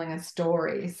telling a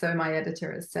story. So my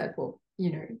editor has said, well,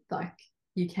 like,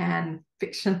 you can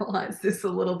fictionalize this a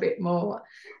little bit more.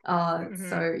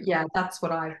 So yeah, that's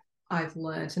what I've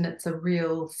learned, and it's a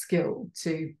real skill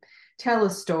to tell a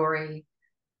story,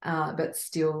 but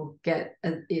still get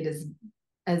it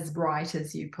as right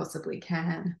as you possibly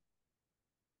can.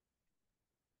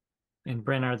 And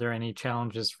Bryn, are there any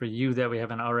challenges for you that we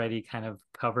haven't already kind of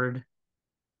covered?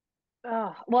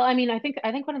 Oh, well, I mean, I think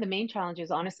one of the main challenges,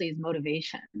 honestly, is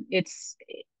motivation. It's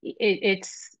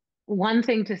one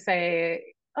thing to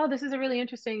say, oh, this is a really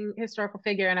interesting historical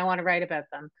figure, and I want to write about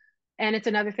them. And it's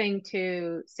another thing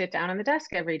to sit down on the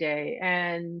desk every day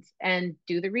and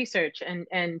do the research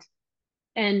and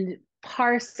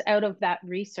parse out of that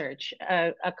research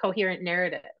a coherent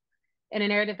narrative, and a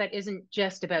narrative that isn't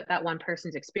just about that one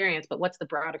person's experience, but what's the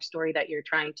broader story that you're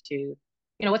trying to,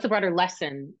 what's the broader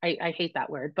lesson? I hate that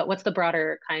word, but what's the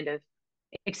broader kind of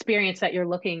experience that you're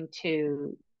looking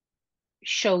to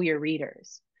show your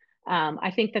readers?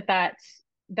 I think that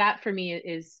for me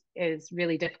is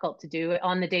really difficult to do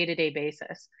on the day-to-day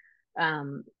basis.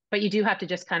 But you do have to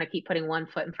just kind of keep putting one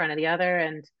foot in front of the other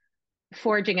and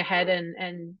forging ahead,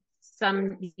 and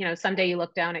someday you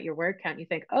look down at your word count and you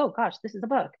think, oh gosh, this is a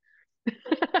book.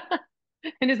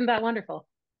 And isn't that wonderful?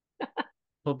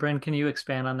 Well, Bryn, can you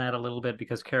expand on that a little bit?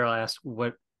 Because Carol asked,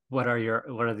 what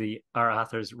are our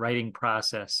author's writing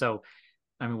process? So,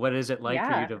 I mean, what is it like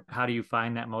for you Yeah. to, how do you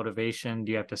find that motivation?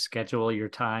 Do you have to schedule your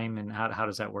time, and how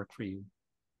does that work for you?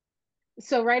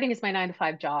 So writing is my 9 to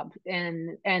 5 job,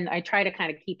 and I try to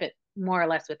kind of keep it more or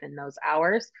less within those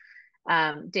hours,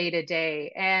 day to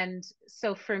day. And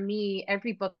so for me,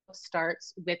 every book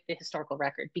starts with the historical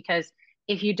record, because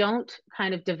if you don't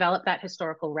kind of develop that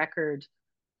historical record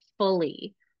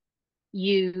fully,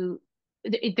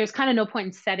 there's kind of no point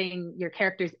in setting your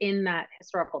characters in that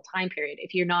historical time period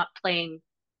if you're not playing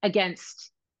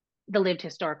against the lived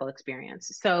historical experience.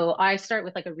 So I start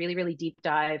with like a really, really deep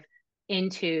dive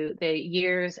into the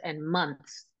years and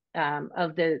months,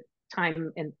 of the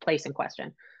time and place in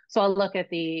question. So I'll look at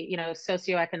the,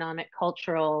 socioeconomic,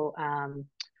 cultural, kind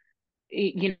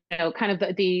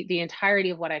of the entirety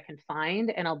of what I can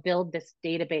find, and I'll build this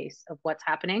database of what's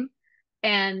happening,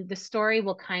 and the story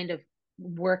will kind of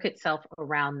work itself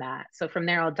around that. So from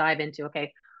there, I'll dive into,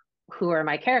 okay, who are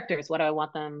my characters? What do I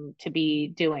want them to be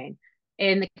doing?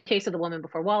 In the case of the Woman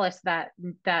Before Wallis,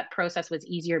 that process was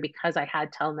easier because I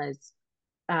had Thelma's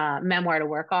memoir to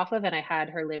work off of, and I had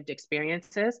her lived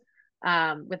experiences.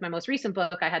 With my most recent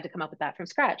book, I had to come up with that from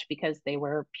scratch because they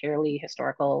were purely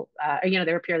historical, they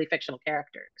were purely fictional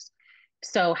characters.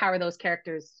 So how are those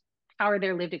characters, how are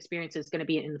their lived experiences going to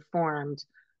be informed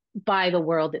by the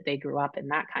world that they grew up in,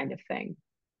 that kind of thing.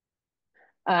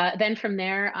 Then from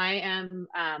there, I am,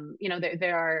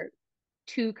 there are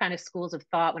two kind of schools of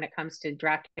thought when it comes to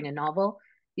drafting a novel.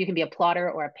 You can be a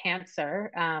plotter or a pantser.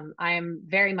 I am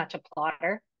very much a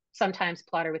plotter, sometimes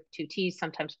plotter with two T's,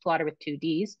 sometimes plotter with two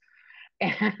D's.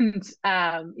 And,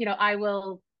 I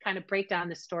will kind of break down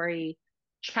the story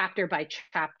chapter by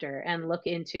chapter and look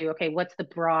into, okay, what's the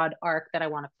broad arc that I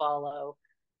want to follow?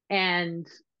 And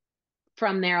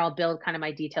from there, I'll build kind of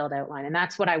my detailed outline. And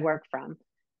that's what I work from.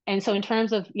 And so in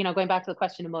terms of, going back to the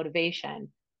question of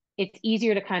motivation, it's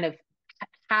easier to kind of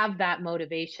have that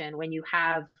motivation when you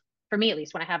have, for me at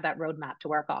least, when I have that roadmap to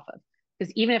work off of.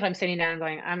 Because even if I'm sitting down and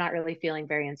going, I'm not really feeling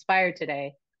very inspired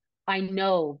today, I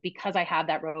know because I have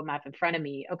that roadmap in front of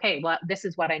me, okay, well, this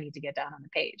is what I need to get down on the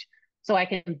page. So I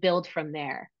can build from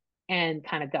there and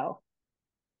kind of go.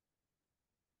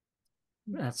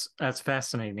 That's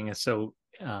fascinating. So,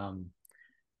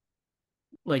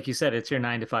 like you said, it's your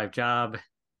 9 to 5 job.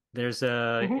 There's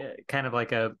Mm-hmm. kind of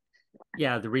like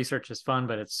yeah, the research is fun,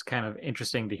 but it's kind of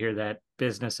interesting to hear that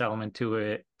business element to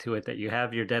it that you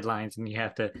have your deadlines, and you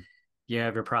have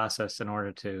your process in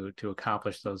order to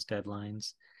accomplish those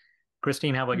deadlines.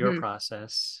 Christine, how about your Mm-hmm.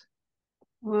 process?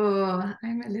 Oh,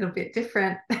 I'm a little bit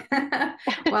different.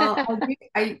 Well,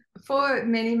 for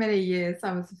many, many years,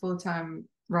 I was a full-time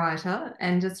writer,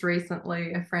 and just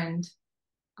recently a friend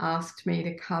asked me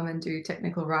to come and do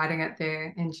technical writing at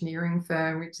their engineering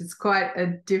firm, which is quite a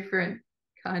different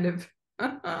kind of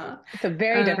It's a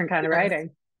very different kind of Yes, writing.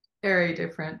 very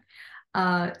different.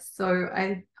 So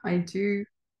I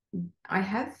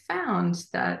have found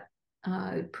that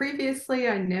previously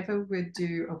I never would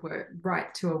do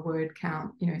write to a word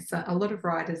count. So a lot of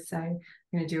writers say, I'm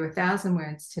going to do 1,000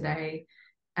 words today,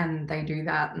 and they do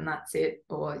that, and that's it.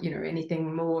 Or,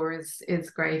 anything more is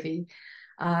gravy.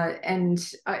 And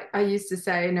I used to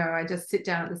say, no, I just sit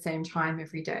down at the same time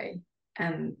every day,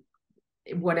 and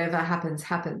whatever happens,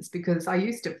 happens. Because I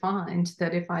used to find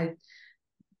that if I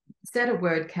set a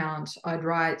word count, I'd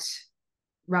write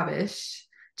rubbish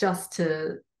just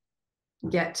to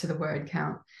get to the word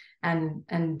count.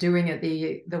 And doing it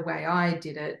the way I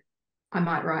did it, I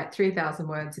might write 3,000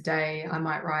 words a day. I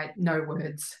might write no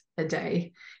words a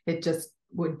day. It just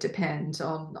would depend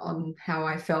on how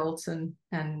I felt and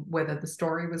whether the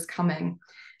story was coming.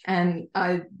 And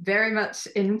I very much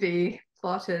envy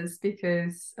plotters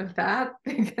because of that,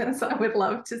 because I would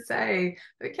love to say,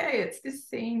 okay, it's this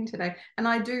scene today. And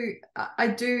I do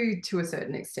to a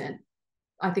certain extent.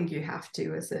 I think you have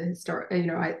to as a historic,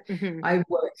 I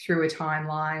work through a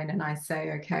timeline and I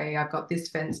say, okay, I've got this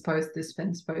fence post,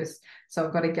 so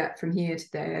I've got to get from here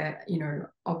to there.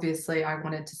 Obviously I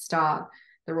wanted to start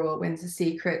the Royal Windsor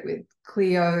Secret with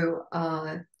Cleo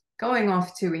going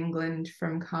off to England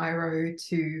from Cairo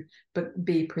to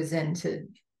be presented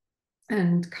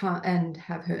and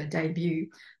have her debut.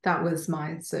 That was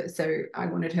so I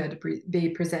wanted her to be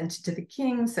presented to the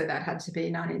king, so that had to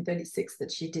be 1936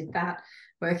 that she did that.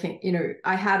 Working,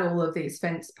 I had all of these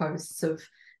fence posts of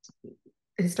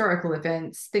historical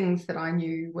events, things that I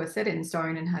knew were set in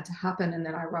stone and had to happen, and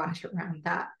then I write around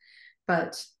that.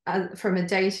 But from a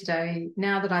day-to-day,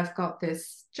 now that I've got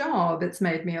this job, it's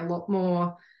made me a lot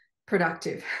more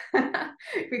productive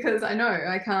because I know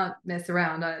I can't mess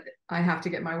around. I have to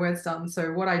get my words done.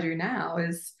 So what I do now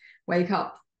is wake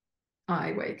up.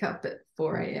 I wake up at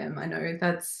 4 a.m. I know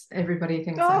that's, everybody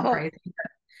thinks I'm crazy.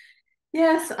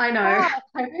 Yes, I know.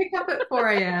 I wake up at 4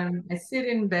 a.m. I sit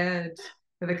in bed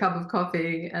with a cup of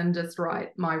coffee and just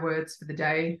write my words for the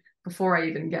day before I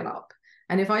even get up.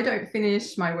 And if I don't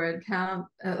finish my word count,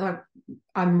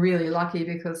 I'm really lucky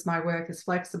because my work is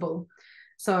flexible.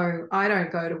 So I don't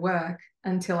go to work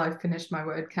until I've finished my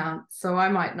word count. So I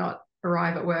might not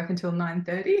arrive at work until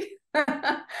 9:30.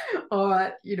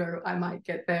 Or, I might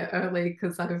get there early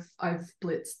because I've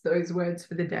blitzed those words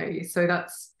for the day. So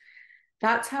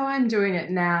that's how I'm doing it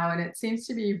now. And it seems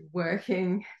to be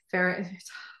working very,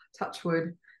 touch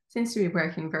wood, seems to be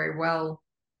working very well.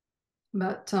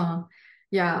 But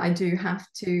yeah, I do have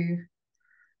to,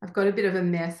 I've got a bit of a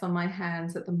mess on my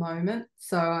hands at the moment.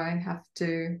 So I have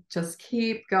to just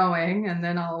keep going and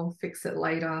then I'll fix it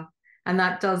later. And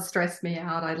that does stress me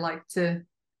out. I'd like to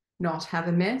not have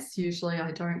a mess. Usually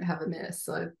I don't have a mess.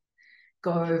 I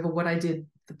go over what I did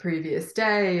the previous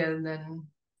day and then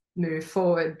move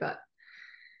forward. But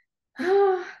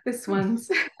this one's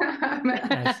I'm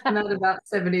at about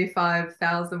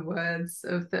 75,000 words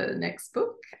of the next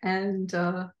book, and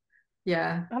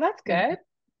yeah, Oh, that's good.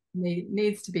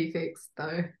 Needs to be fixed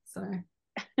though. So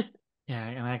yeah,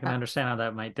 and I can understand how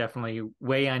that might definitely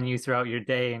weigh on you throughout your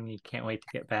day, and you can't wait to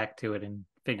get back to it and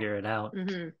figure it out.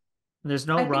 There's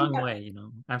no wrong way,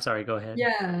 I'm sorry, go ahead.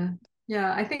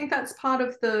 Yeah, I think that's part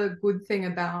of the good thing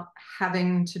about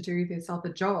having to do this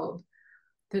other job,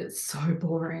 that it's so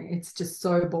boring. It's just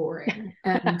so boring.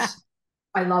 And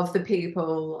I love the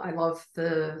people. I love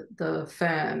the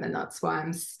firm, and that's why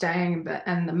I'm staying,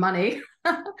 and the money.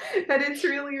 But it's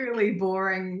really, really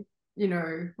boring,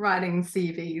 writing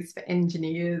CVs for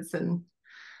engineers and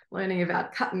learning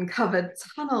about cut and covered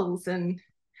tunnels and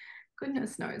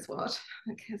goodness knows what,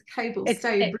 cable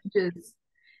stayed bridges.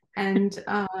 And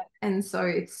so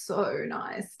it's so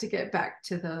nice to get back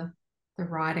to the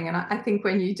writing. And I think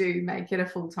when you do make it a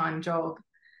full-time job,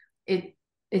 it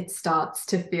starts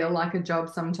to feel like a job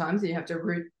sometimes. You have to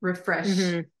refresh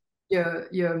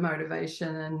your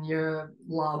motivation and your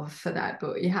love for that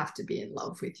book. You have to be in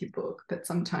love with your book, but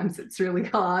sometimes it's really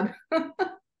hard.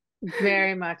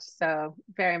 Very much so.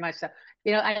 Very much so.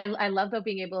 I love though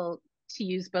being able to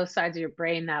use both sides of your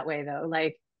brain that way though.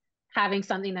 Like having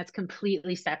something that's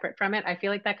completely separate from it. I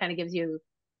feel like that kind of gives you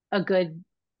a good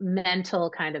mental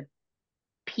kind of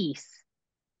peace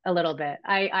a little bit.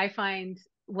 I find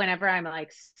whenever I'm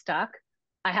like stuck,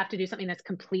 I have to do something that's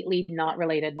completely not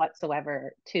related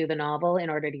whatsoever to the novel in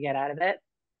order to get out of it.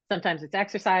 Sometimes it's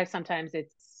exercise, sometimes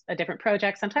it's a different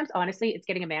project, sometimes honestly it's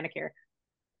getting a manicure.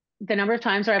 The number of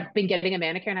times where I've been getting a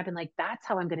manicure and I've been like, that's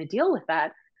how I'm going to deal with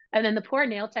that. And then the poor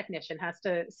nail technician has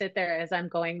to sit there as I'm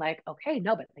going like, okay,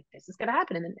 no, but like this is going to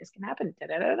happen and then this can happen. Da,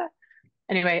 da, da, da.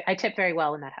 Anyway, I tip very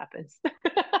well when that happens.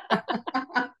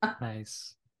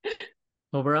 Nice.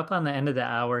 Well, we're up on the end of the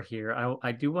hour here.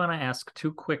 I do want to ask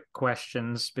two quick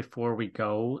questions before we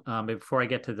go. But before I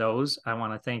get to those, I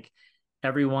want to thank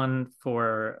everyone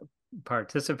for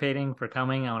participating, for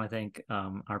coming. I want to thank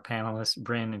our panelists,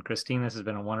 Bryn and Christine. This has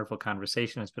been a wonderful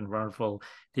conversation. It's been wonderful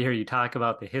to hear you talk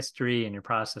about the history and your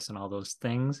process and all those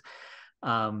things.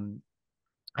 I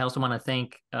also want to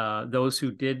thank those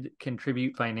who did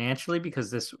contribute financially, because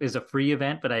this is a free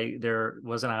event, but there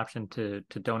was an option to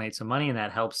donate some money, and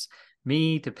that helps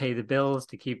me to pay the bills,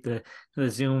 to keep the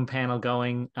Zoom panel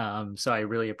going. So I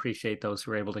really appreciate those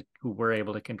who were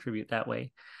able to contribute that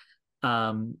way.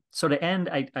 So to end,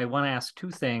 I want to ask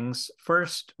two things.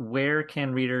 First, where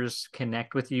can readers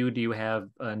connect with you? Do you have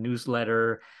a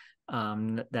newsletter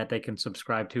that they can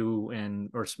subscribe to,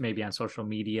 or maybe on social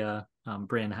media?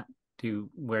 Bryn,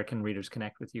 where can readers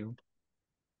connect with you?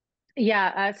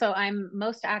 Yeah, so I'm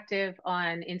most active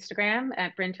on Instagram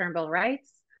at Bryn Turnbull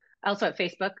Writes, also at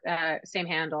Facebook, same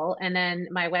handle, and then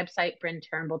my website,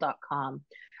 brynturnbull.com.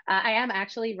 I am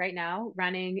actually right now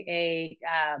running a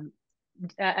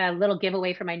little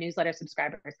giveaway for my newsletter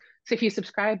subscribers. So if you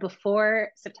subscribe before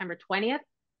September 20th,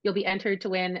 you'll be entered to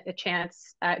win a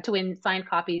chance to win signed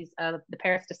copies of The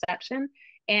Paris Deception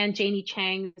and Janie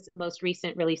Chang's most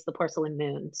recent release, The Porcelain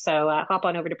Moon. So hop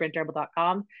on over to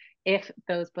brynturnbull.com if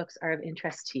those books are of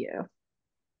interest to you.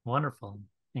 Wonderful.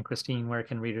 And Christine, where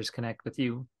can readers connect with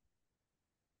you?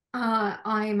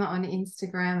 I'm on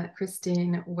Instagram at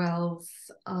Christine Wells.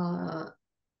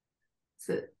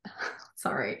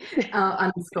 Sorry,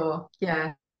 underscore.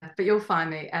 Yeah, but you'll find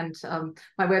me. And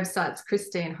my website's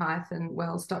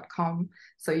christine-wells.com.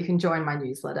 So you can join my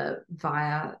newsletter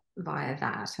via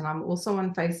that. And I'm also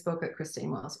on Facebook at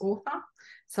Christine Wells Author.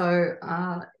 So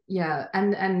yeah,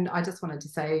 and I just wanted to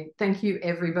say thank you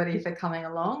everybody for coming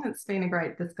along. It's been a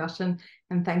great discussion,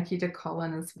 and thank you to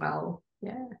Colin as well.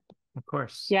 Yeah. Of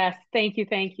course. Yes, thank you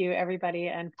everybody,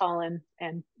 and Colin,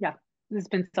 and yeah, this has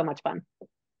been so much fun.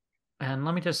 And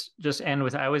let me just end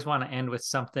with, I always want to end with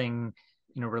something,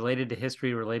 related to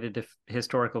history, related to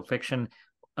historical fiction.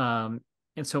 And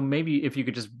so maybe if you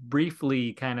could just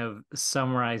briefly kind of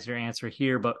summarize your answer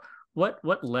here, but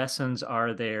what lessons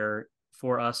are there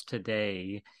for us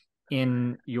today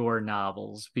in your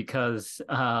novels? Because,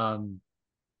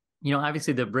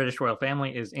 obviously the British royal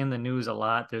family is in the news a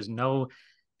lot. There's no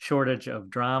shortage of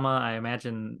drama. I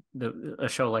imagine a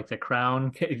show like The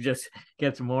Crown just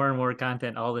gets more and more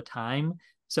content all the time.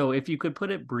 So if you could put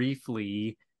it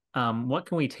briefly, what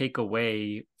can we take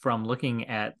away from looking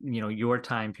at your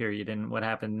time period and what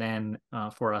happened then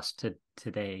for us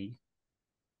today?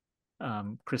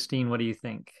 Christine, what do you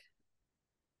think?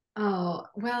 Oh,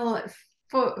 well,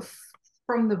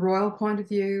 from the royal point of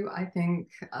view, I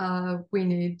think we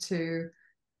need to,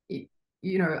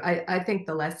 I think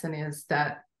the lesson is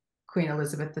that Queen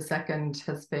Elizabeth II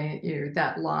has been,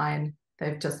 that line,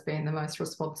 they've just been the most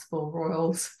responsible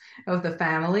royals of the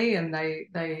family, and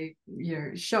they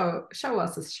show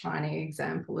us a shining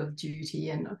example of duty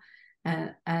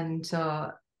and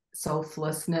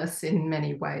selflessness in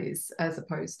many ways, as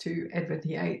opposed to Edward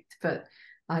VIII. But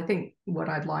I think what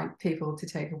I'd like people to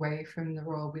take away from the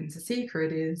Royal Windsor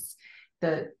Secret is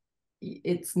that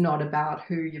it's not about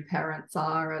who your parents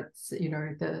are. It's,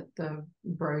 the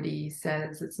Brodie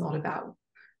says it's not about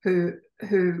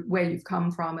where you've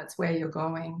come from, it's where you're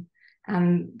going.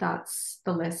 And that's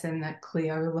the lesson that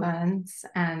Cleo learns,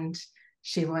 and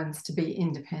she learns to be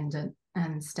independent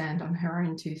and stand on her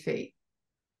own 2 feet.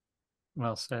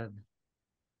 Well said.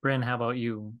 Bryn, how about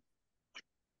you?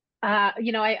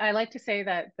 I like to say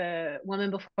that the Woman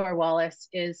Before Wallis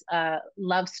is a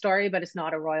love story, but it's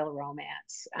not a royal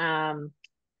romance.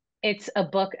 It's a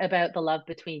book about the love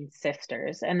between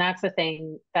sisters, and that's the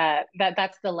thing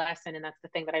that's the lesson, and that's the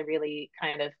thing that I really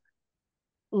kind of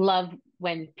love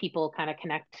when people kind of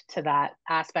connect to that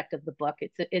aspect of the book.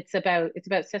 It's about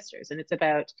sisters, and it's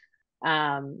about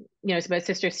it's about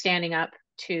sisters standing up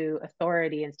to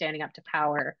authority and standing up to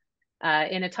power.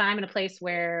 In a time and a place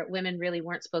where women really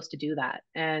weren't supposed to do that,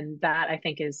 and that I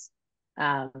think is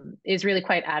really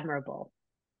quite admirable.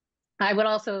 I would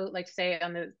also like to say,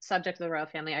 on the subject of the royal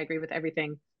family, I agree with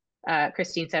everything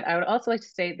Christine said. I would also like to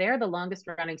say they're the longest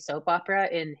running soap opera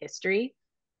in history,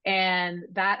 and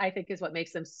that I think is what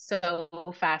makes them so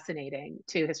fascinating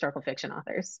to historical fiction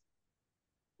authors.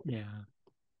 Yeah.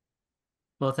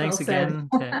 Well, thanks again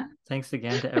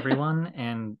to everyone,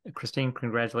 and Christine,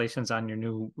 congratulations on your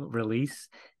new release,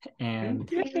 and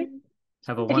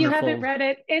have a wonderful. If you haven't read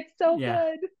it, it's so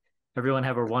good. Everyone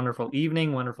have a wonderful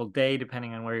evening, wonderful day,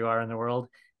 depending on where you are in the world,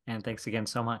 and thanks again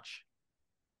so much.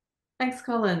 Thanks,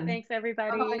 Colin. Thanks,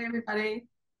 everybody. Bye, everybody.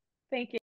 Thank you.